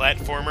boring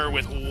platformer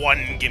with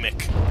one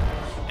gimmick,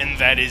 and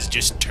that is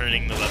just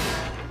turning the level.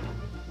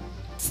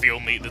 It's the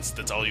only.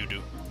 That's all you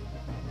do.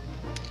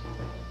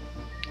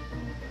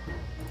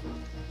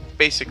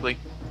 Basically.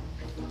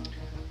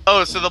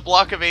 Oh, so the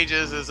Block of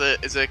Ages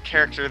is a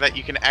character that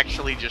you can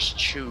actually just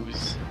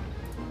choose.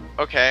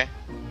 Okay,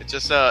 it's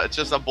just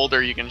a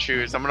boulder you can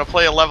choose. I'm gonna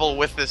play a level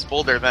with this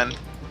boulder then.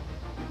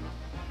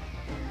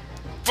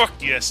 Fuck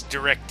yes,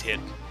 direct hit.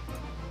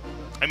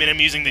 I mean, I'm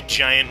using the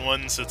giant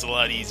one, so it's a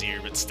lot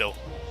easier, but still.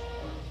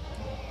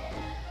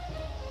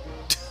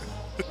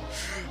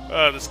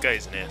 Oh, this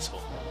guy's an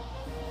asshole.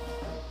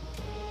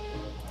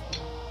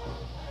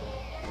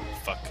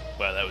 Fuck.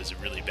 Wow, that was a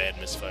really bad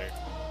misfire.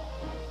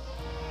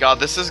 God,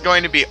 this is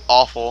going to be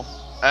awful.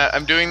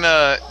 I'm doing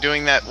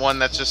that one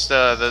that's just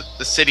the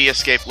city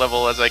escape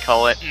level, as I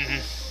call it.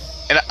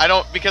 Mm-hmm. And I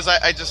don't, because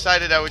I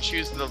decided I would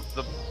choose the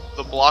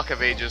Block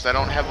of Ages. I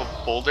don't have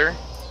a boulder.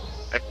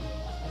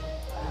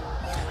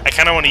 I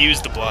kind of want to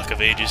use the Block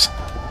of Ages.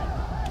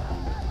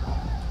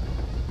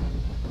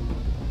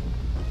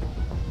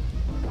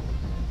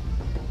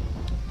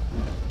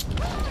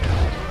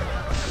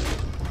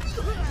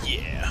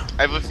 Yeah.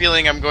 I have a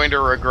feeling I'm going to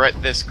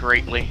regret this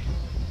greatly.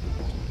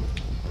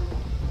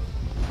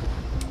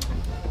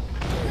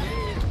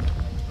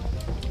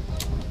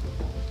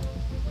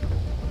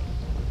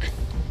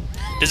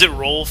 Does it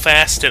roll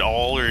fast at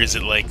all, or is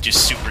it like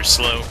just super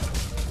slow?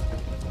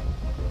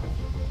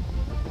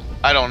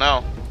 I don't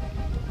know.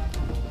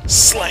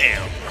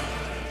 Slam!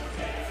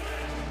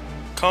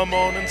 Come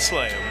on and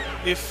slam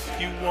if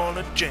you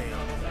wanna jam.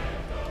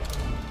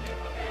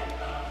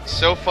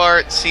 So far,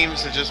 it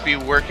seems to just be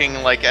working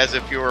like as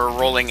if you were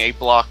rolling a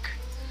block.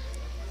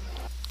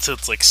 So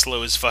it's like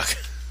slow as fuck.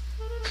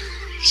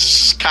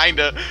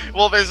 Kinda.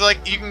 Well, there's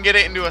like, you can get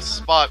it into a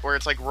spot where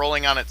it's like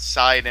rolling on its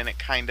side and it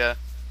kinda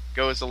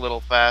goes a little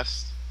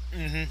fast.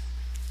 Mm-hmm.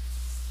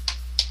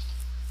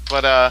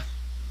 But,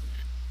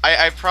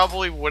 I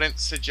probably wouldn't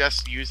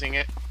suggest using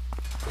it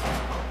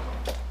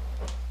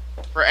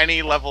for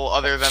any level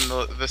other than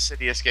the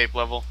city escape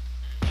level.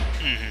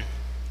 Mm-hmm.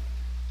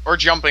 Or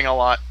jumping a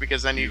lot,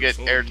 because then you get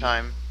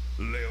airtime.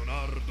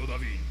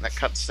 That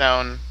cuts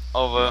down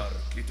all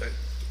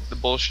the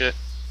bullshit.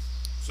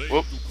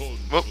 Whoop.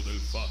 Whoop.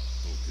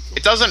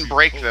 It doesn't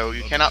break, though.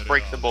 You cannot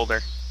break the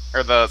boulder.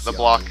 Or the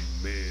block.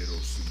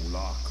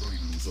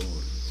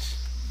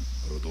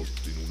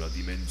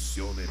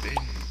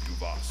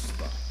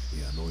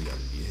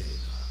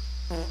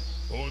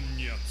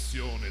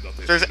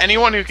 If there's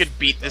anyone who could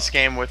beat this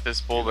game with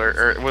this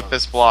boulder, or with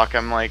this block,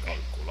 I'm like,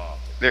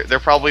 they're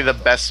probably the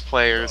best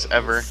players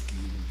ever.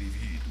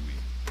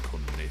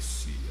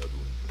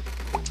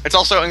 It's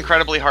also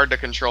incredibly hard to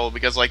control,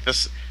 because like the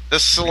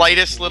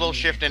slightest little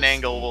shift in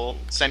angle will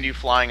send you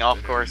flying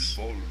off course.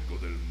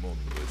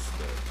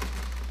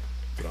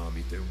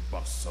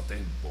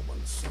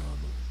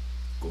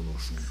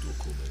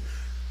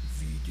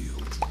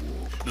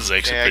 This is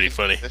actually pretty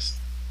funny.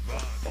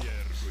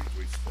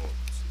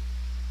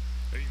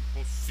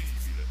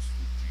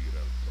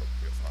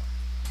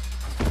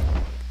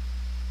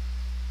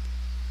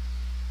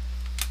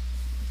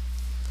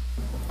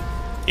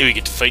 Yeah, we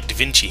get to fight Da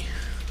Vinci.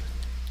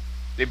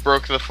 They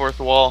broke the fourth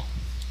wall.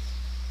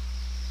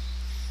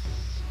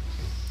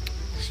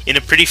 In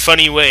a pretty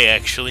funny way,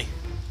 actually.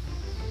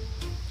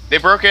 They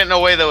broke it in a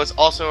way that was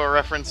also a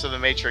reference to The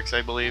Matrix,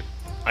 I believe.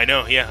 I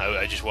know, yeah,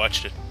 I just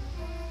watched it.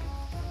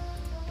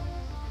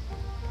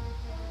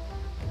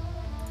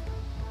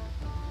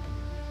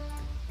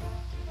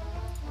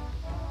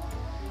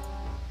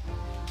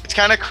 It's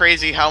kind of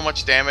crazy how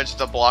much damage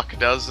the block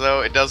does,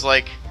 though. It does,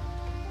 like,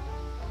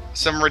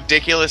 some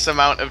ridiculous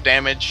amount of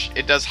damage.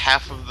 It does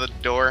half of the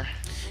door.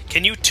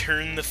 Can you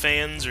turn the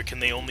fans, or can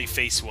they only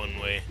face one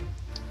way?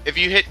 If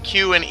you hit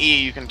Q and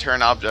E, you can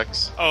turn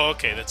objects. Oh,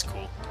 okay, that's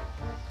cool.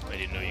 I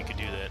didn't know you could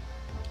do that.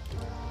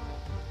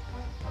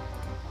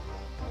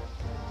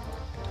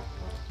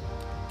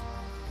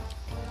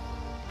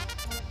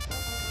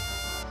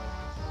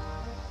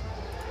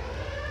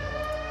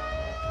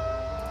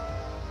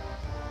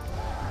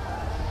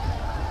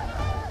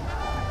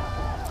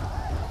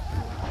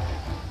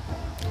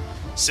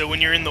 So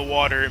when you're in the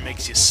water, it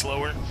makes you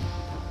slower.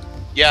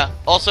 Yeah.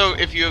 Also,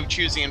 if you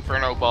choose the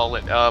Inferno Ball,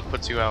 it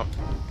puts you out.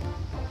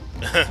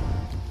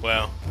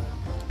 Wow.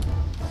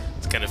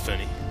 It's kind of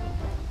funny.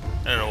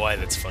 I don't know why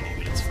that's funny,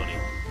 but it's funny.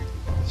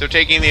 So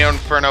taking the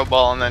Inferno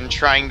Ball and then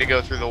trying to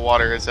go through the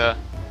water is a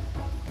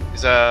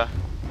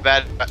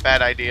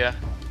bad idea.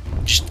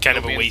 Just kind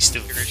of You'll a be waste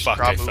of in fuck.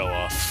 I Strabu. fell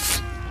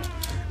off.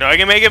 No, I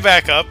can make it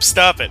back up.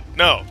 Stop it.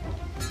 No.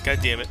 God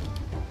damn it.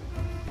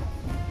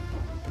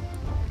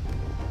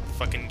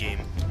 Fucking game.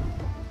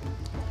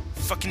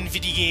 Fucking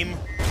video game.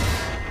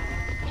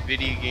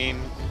 Video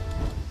game.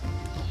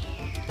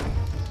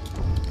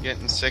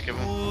 Getting sick of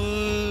them.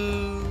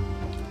 Ooh.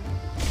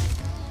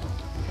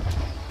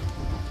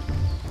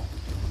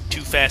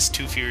 Too fast,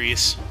 too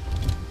furious.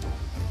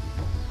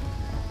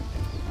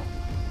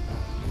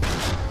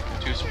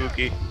 Too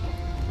spooky.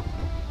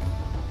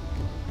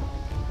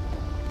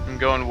 I'm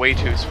going way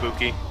too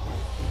spooky.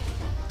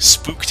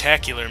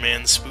 Spooktacular,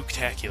 man.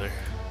 Spooktacular.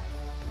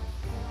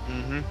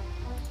 Mm-hmm.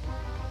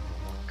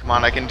 Come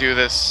on, I can do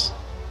this.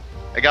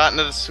 I got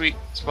into the sweet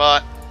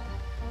spot.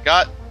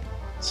 Got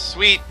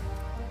sweet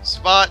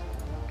spot.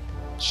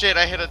 Shit,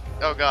 I hit a...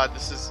 Oh god,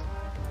 this is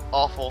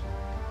awful.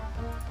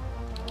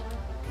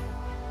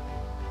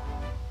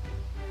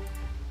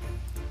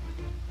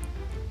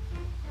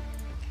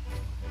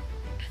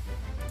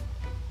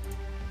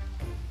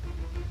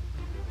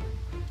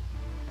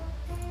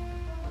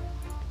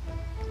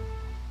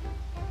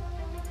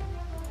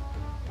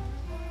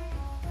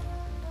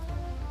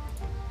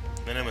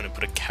 Then I'm gonna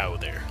put a cow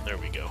there. There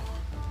we go.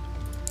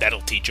 That'll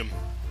teach him.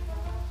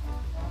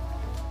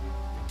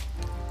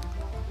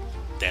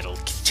 That'll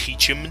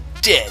teach him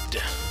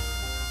dead.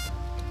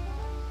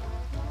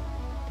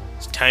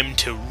 It's time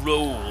to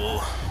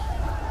roll.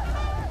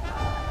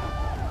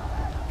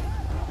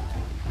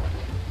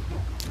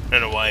 I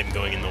don't know why I'm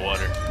going in the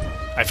water.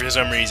 I, for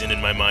some reason, in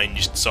my mind,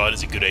 just saw it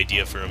as a good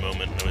idea for a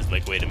moment, and I was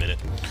like, "Wait a minute!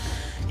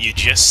 You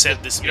just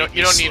said this made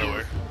me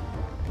slower."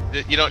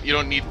 You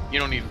don't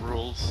need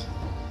rules.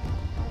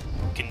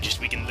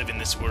 We can live in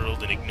this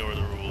world and ignore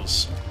the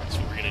rules. That's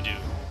what we're gonna do.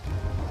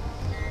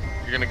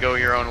 You're gonna go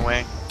your own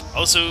way.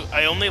 Also,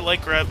 I only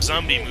like Rob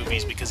Zombie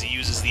movies because he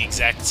uses the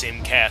exact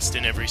same cast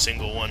in every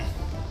single one.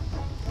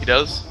 He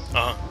does?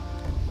 Uh-huh.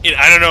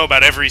 I don't know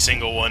about every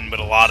single one, but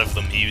a lot of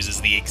them he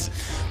uses the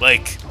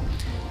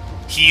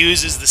he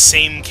uses the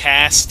same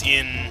cast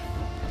in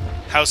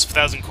House of a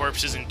Thousand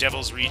Corpses and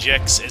Devil's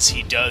Rejects as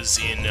he does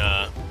in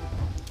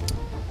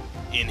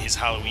his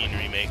Halloween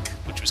remake,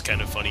 which was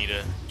kind of funny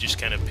to just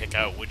kind of pick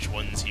out which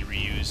ones he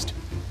reused.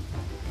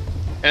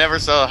 I never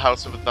saw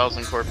House of a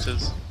Thousand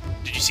Corpses.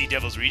 Did you see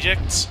Devil's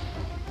Rejects?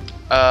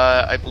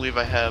 I believe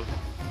I have.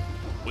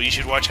 Well, you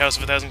should watch House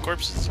of a Thousand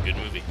Corpses. It's a good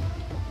movie.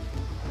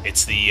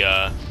 It's the,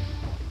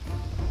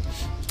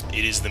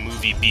 it is the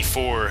movie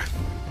before,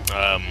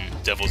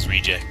 Devil's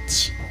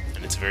Rejects,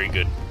 and it's very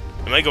good.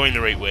 Am I going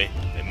the right way?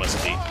 It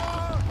must be.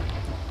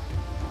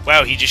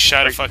 Wow, he just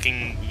shot a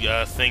fucking,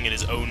 thing at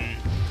his own,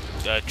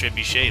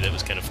 trebuchet. That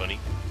was kind of funny.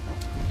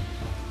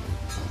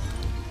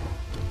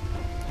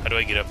 How do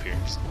I get up here?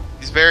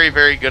 He's very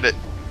good at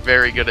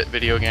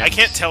video games. I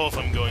can't tell if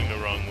I'm going the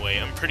wrong way.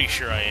 I'm pretty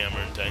sure I am,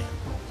 aren't I?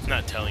 It's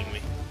not telling me.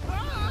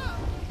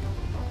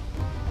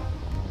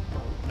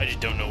 I just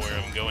don't know where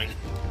I'm going.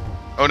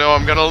 Oh no,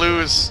 I'm gonna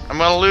lose. I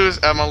lose.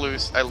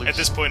 I lose. At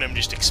this point, I'm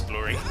just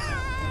exploring.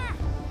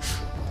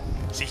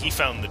 See, he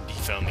found the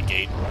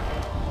gate.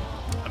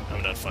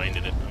 I'm not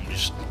finding it. I'm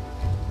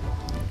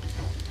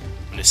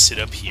gonna sit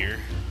up here.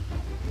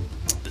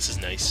 This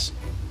is nice.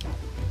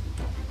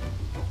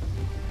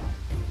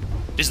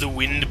 Does the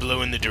wind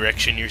blow in the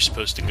direction you're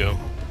supposed to go?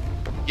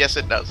 Yes,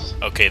 it does.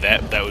 Okay,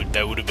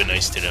 that would have been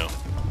nice to know.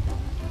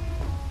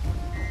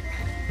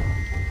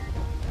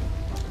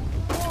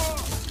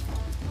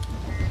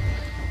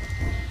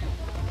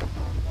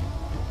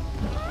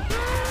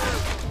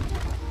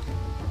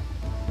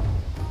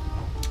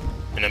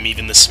 And I'm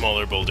even the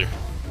smaller boulder.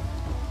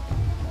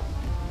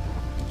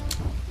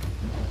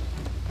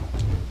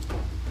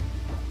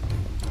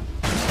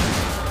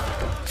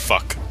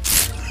 Fuck.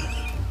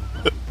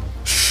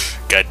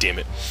 God damn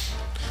it.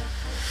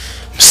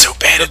 I'm so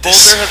bad at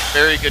this. The boulder has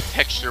very good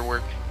texture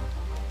work.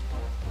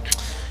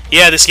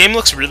 Yeah, this game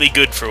looks really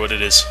good for what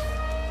it is.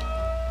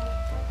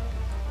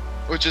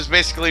 Which is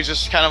basically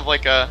just kind of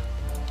like a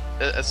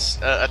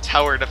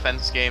tower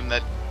defense game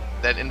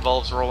that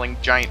involves rolling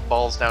giant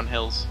balls down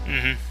hills.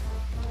 Mm-hmm.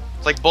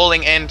 It's like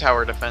bowling and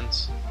tower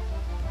defense.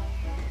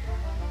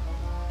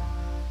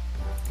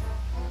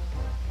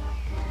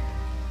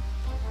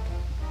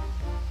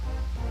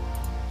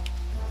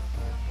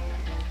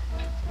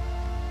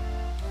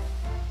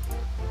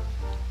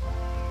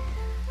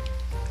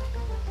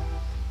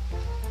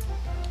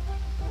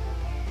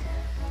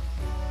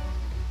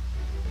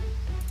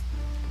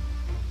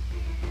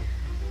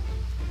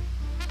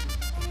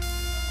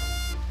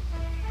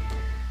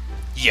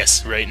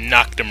 Yes, right,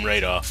 knocked him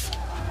right off.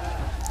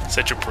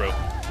 Such a pro.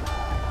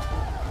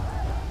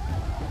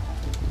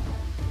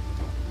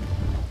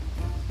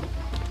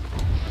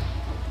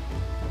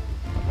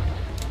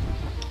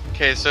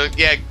 Okay, so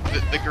yeah,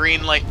 the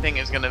green light thing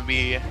is gonna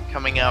be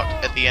coming out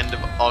at the end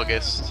of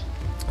August.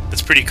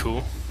 That's pretty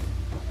cool.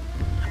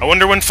 I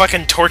wonder when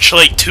fucking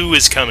Torchlight 2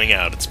 is coming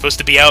out. It's supposed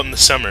to be out in the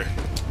summer.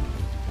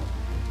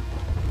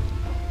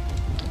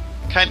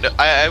 Kinda.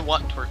 I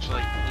want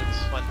Torchlight. It looks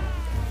fun.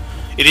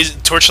 It is.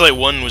 Torchlight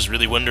 1 was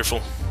really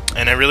wonderful.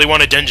 And I really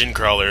want a dungeon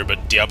crawler,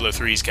 but Diablo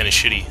 3 is kind of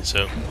shitty,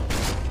 so...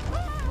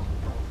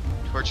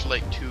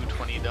 Torchlight 2,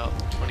 $20.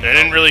 And I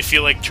didn't really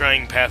feel like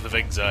trying Path of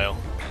Exile.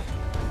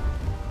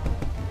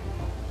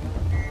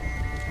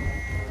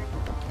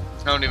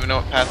 I don't even know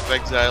what Path of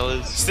Exile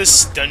is. It's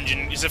this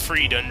dungeon. It's a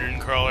free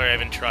dungeon crawler. I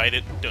haven't tried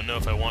it. Don't know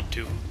if I want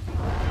to.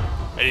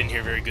 I didn't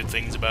hear very good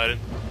things about it.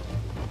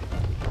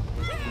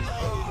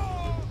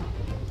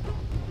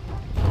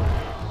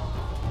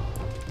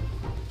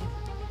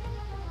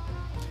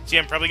 See,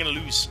 I'm probably gonna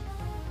lose.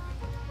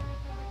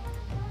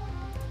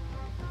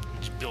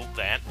 Just build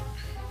that.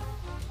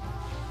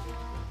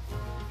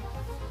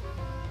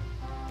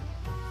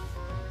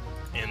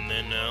 And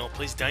then I'll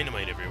place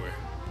dynamite everywhere.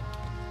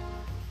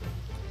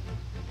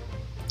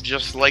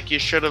 Just like you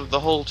should have the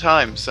whole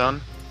time,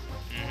 son.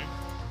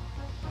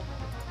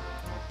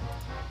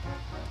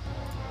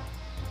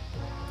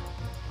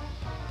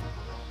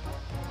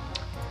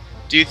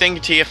 Do you think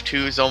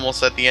TF2 is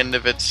almost at the end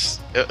of its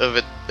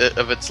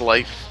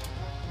life?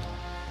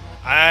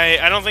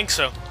 I don't think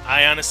so.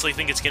 I honestly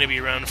think it's going to be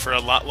around for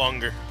a lot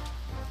longer.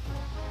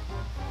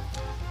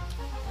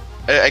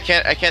 I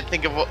can't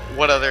think of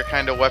what other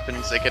kind of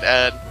weapons they could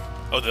add.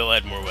 Oh, they'll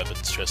add more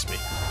weapons. Trust me.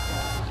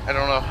 I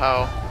don't know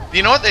how.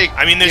 You know what they?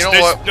 I mean, there's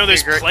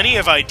there's plenty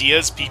of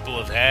ideas people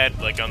have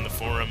had, like on the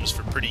forums,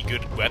 for pretty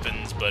good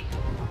weapons, but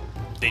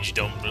they just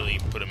don't really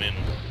put them in.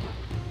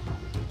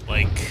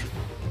 Like,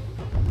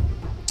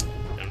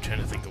 I'm trying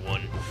to think of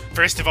one.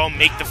 First of all,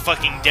 make the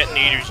fucking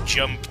detonators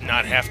jump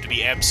not have to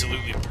be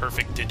absolutely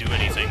perfect to do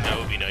anything. That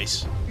would be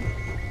nice.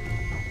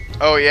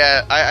 Oh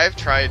yeah, I've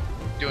tried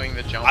doing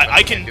the jump.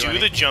 I can do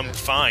the jump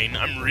fine.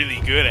 I'm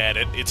really good at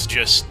it. It's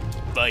just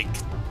like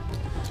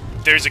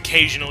there's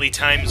occasionally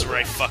times where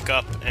I fuck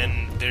up,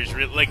 and there's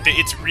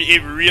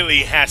it really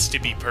has to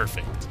be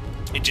perfect.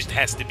 It just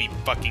has to be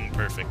fucking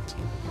perfect,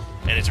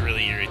 and it's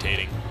really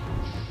irritating.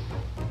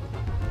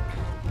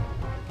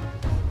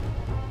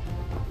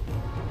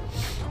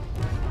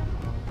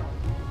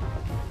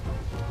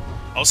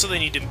 Also, they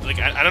need to, like,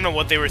 I don't know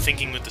what they were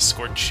thinking with the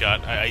scorch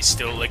shot. I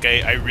still, like,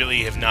 I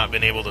really have not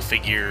been able to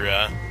figure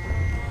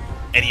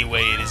any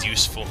way it is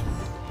useful.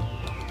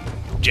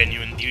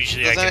 Genuine.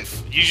 Usually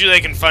I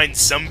can find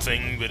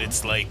something, but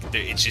it's like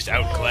it's just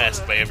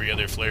outclassed by every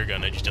other flare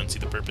gun. I just don't see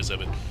the purpose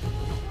of it.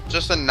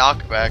 Just a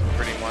knockback,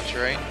 pretty much,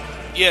 right?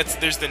 Yeah,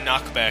 there's the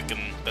knockback, and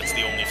that's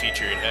the only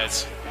feature it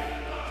has.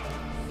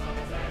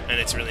 And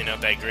it's really not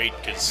that great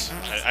because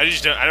I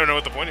don't know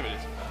what the point of it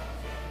is.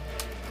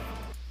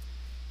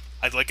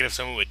 I'd like it if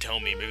someone would tell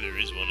me. Maybe there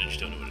is one. I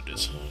just don't know what it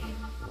is.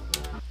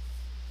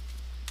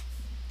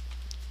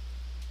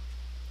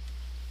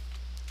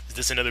 Is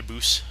this another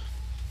boost?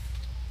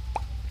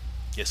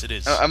 Yes, it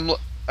is. I'm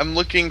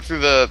looking through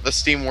the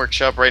Steam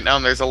Workshop right now,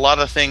 and there's a lot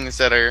of things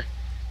that are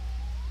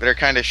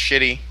kind of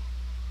shitty.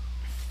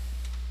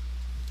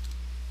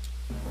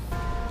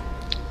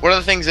 One of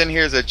the things in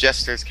here is a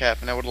Jester's cap,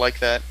 and I would like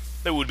that.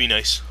 That would be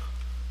nice.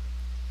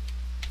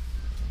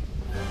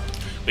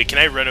 Wait, can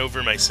I run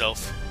over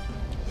myself?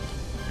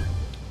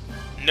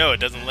 No, it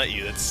doesn't let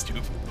you. That's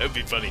stupid. That would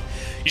be funny.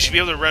 You should be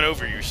able to run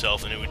over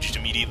yourself, and it would just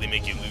immediately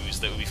make you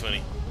lose. That would be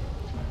funny.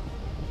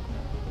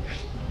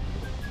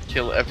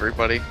 Kill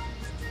everybody.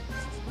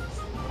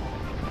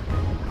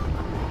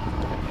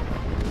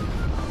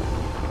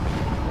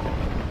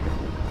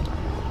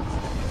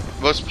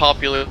 Most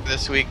popular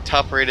this week,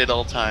 top rated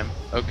all time.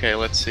 Okay,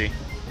 let's see.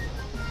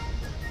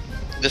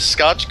 The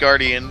Scotch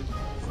Guardian.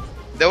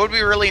 That would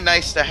be really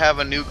nice to have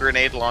a new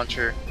grenade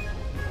launcher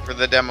for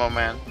the demo,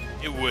 man.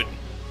 It would.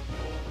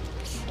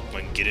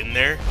 Come on, get in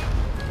there.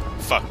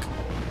 Fuck.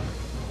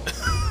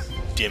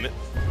 Damn it.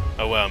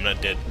 Oh wow, I'm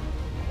not dead.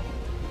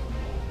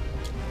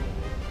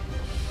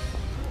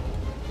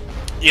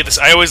 Yeah,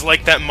 I always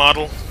liked that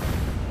model.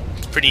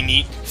 It's pretty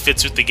neat.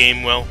 Fits with the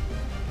game well.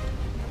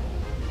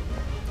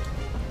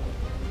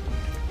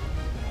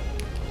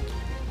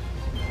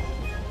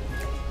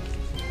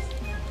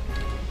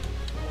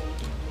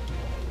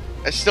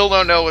 I still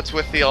don't know what's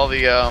with all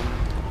the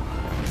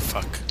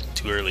Fuck.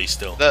 Too early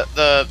still.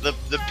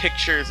 The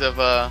pictures of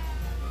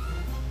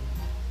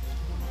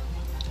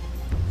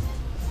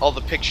all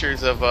the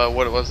pictures of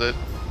what was it?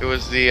 It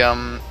was the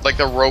like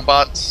the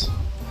robots.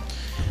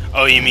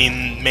 Oh, you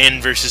mean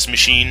man versus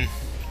machine?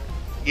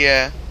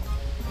 Yeah.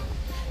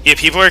 Yeah,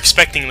 people are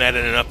expecting that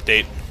in an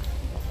update.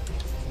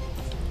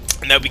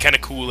 And that would be kind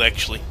of cool,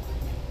 actually.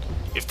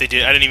 If they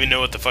did, I don't even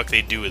know what the fuck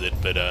they'd do with it,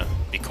 but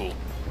be cool.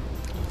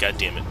 God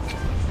damn it.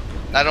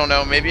 I don't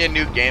know, maybe a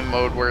new game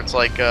mode where it's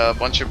like a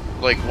bunch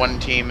of, like, one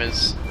team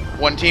is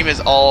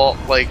all,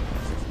 like,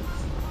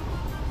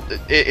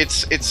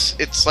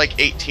 it's like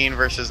 18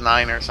 versus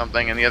 9 or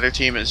something, and the other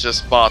team is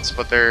just bots,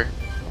 but they're,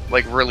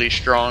 like, really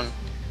strong.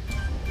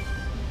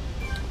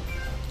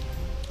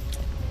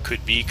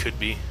 Could be, could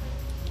be.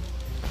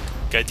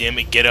 God damn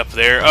it, get up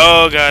there.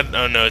 Oh god,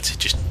 oh no, it's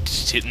just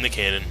hitting the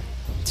cannon.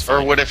 It's Or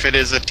fine. what if it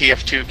is a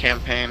TF2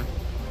 campaign?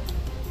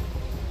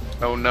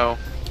 Oh no.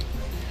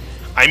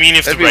 I mean,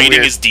 if That'd the be writing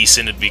weird. is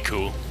decent, it'd be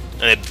cool.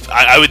 And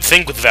I would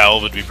think with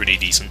Valve it'd be pretty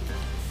decent.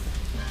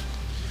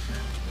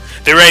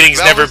 Their writing's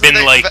Valve never is the been,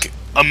 thing- like,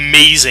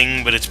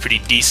 amazing, but it's pretty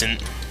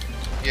decent.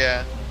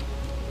 Yeah.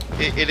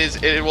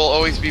 It will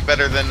always be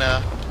better than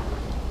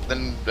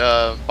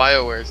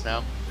BioWare's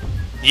now.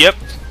 Yep,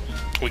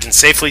 we can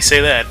safely say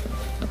that.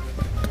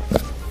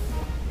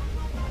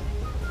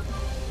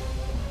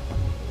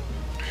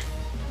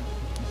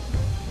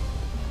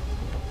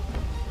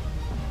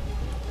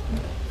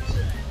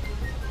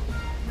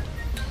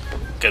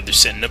 God, they're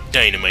setting up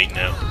dynamite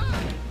now.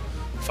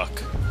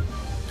 Fuck.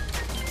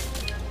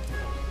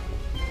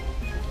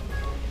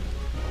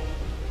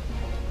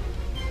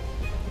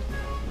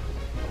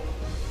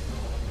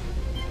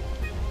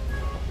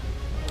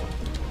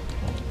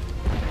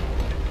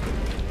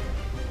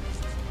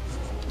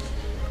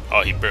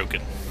 Oh, he broke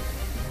it.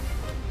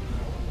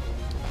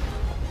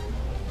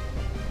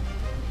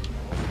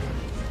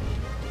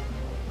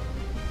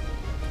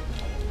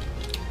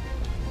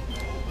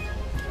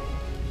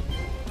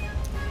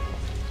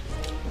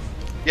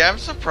 Yeah, I'm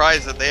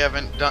surprised that they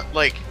haven't done,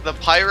 like, the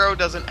Pyro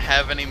doesn't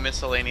have any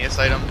miscellaneous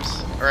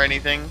items or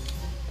anything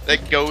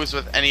that goes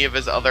with any of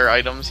his other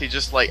items. He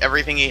just, like,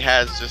 everything he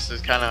has just is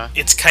kind of...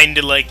 It's kind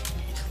of like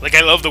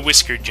I love the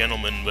Whiskered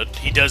Gentleman, but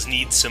he does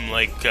need some,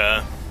 like,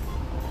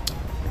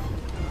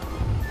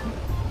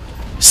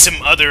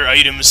 some other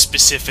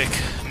item-specific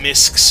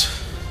miscs.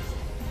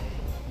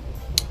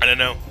 I don't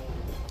know.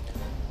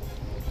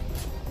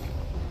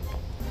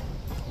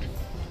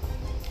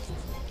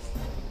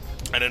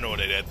 I don't know what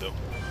I'd add, though.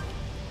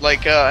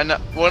 Like,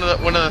 one of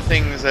the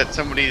things that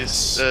somebody's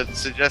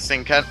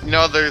suggesting, you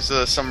know, there's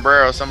a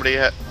sombrero. Somebody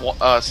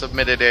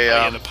submitted a,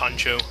 Oh, yeah, the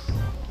poncho.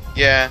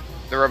 yeah,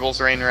 the Rebel's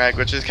Rain Rag,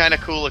 which is kind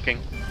of cool looking.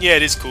 Yeah,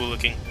 it is cool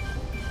looking.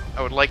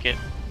 I would like it.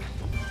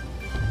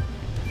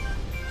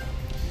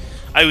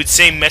 I would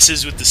say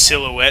messes with the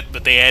silhouette,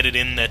 but they added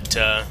in that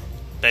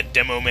that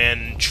Demo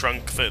Man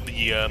trunk for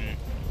the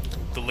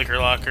liquor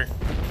locker.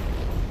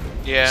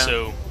 Yeah.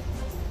 So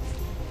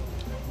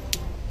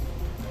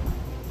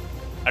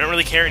I don't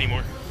really care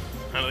anymore.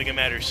 I don't think it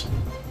matters.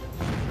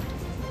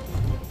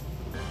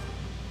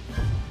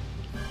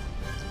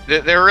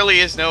 There really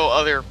is no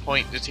other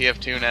point to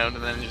TF2 now, and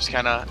then just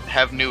kind of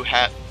have new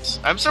hats.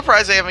 I'm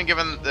surprised they haven't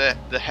given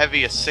the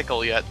heavy a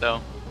sickle yet, though.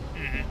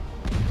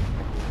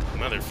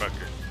 Motherfucker.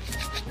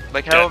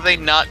 Like, how have they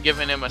not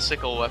given him a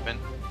sickle weapon?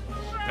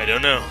 I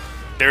don't know.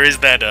 There is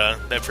that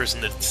that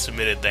person that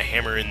submitted the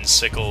hammer and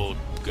sickle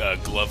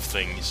glove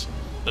things.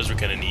 Those were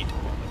kind of neat.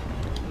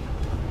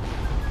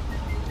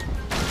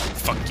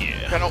 Fuck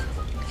yeah.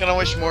 Kind of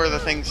wish more of the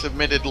things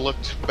submitted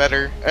looked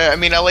better. I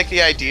mean, I like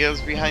the ideas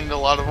behind a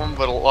lot of them,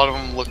 but a lot of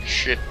them look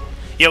shit.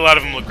 Yeah, a lot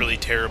of them look really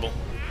terrible.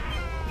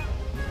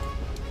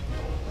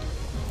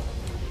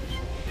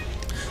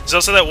 There's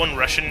also that one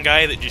Russian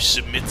guy that just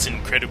submits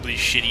incredibly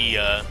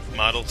shitty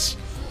models.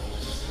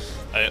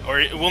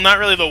 Well, not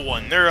really the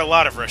one. There are a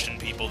lot of Russian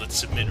people that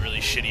submit really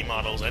shitty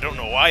models. I don't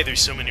know why there's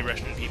so many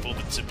Russian people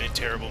that submit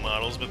terrible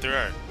models, but there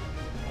are.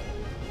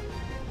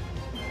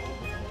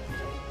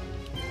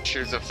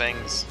 Pictures of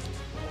things.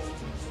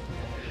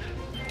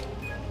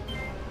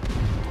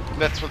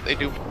 That's what they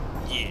do.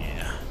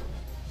 Yeah.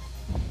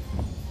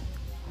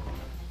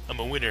 I'm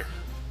a winner.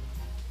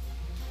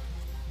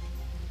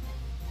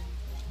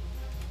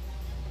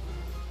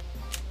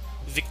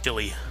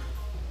 Victory.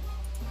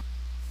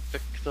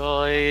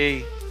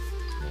 Victory.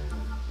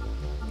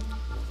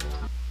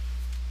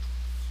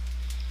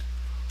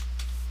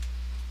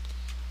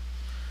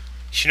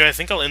 You know, I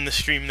think I'll end the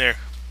stream there.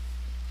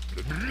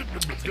 I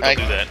think I'll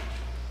do that.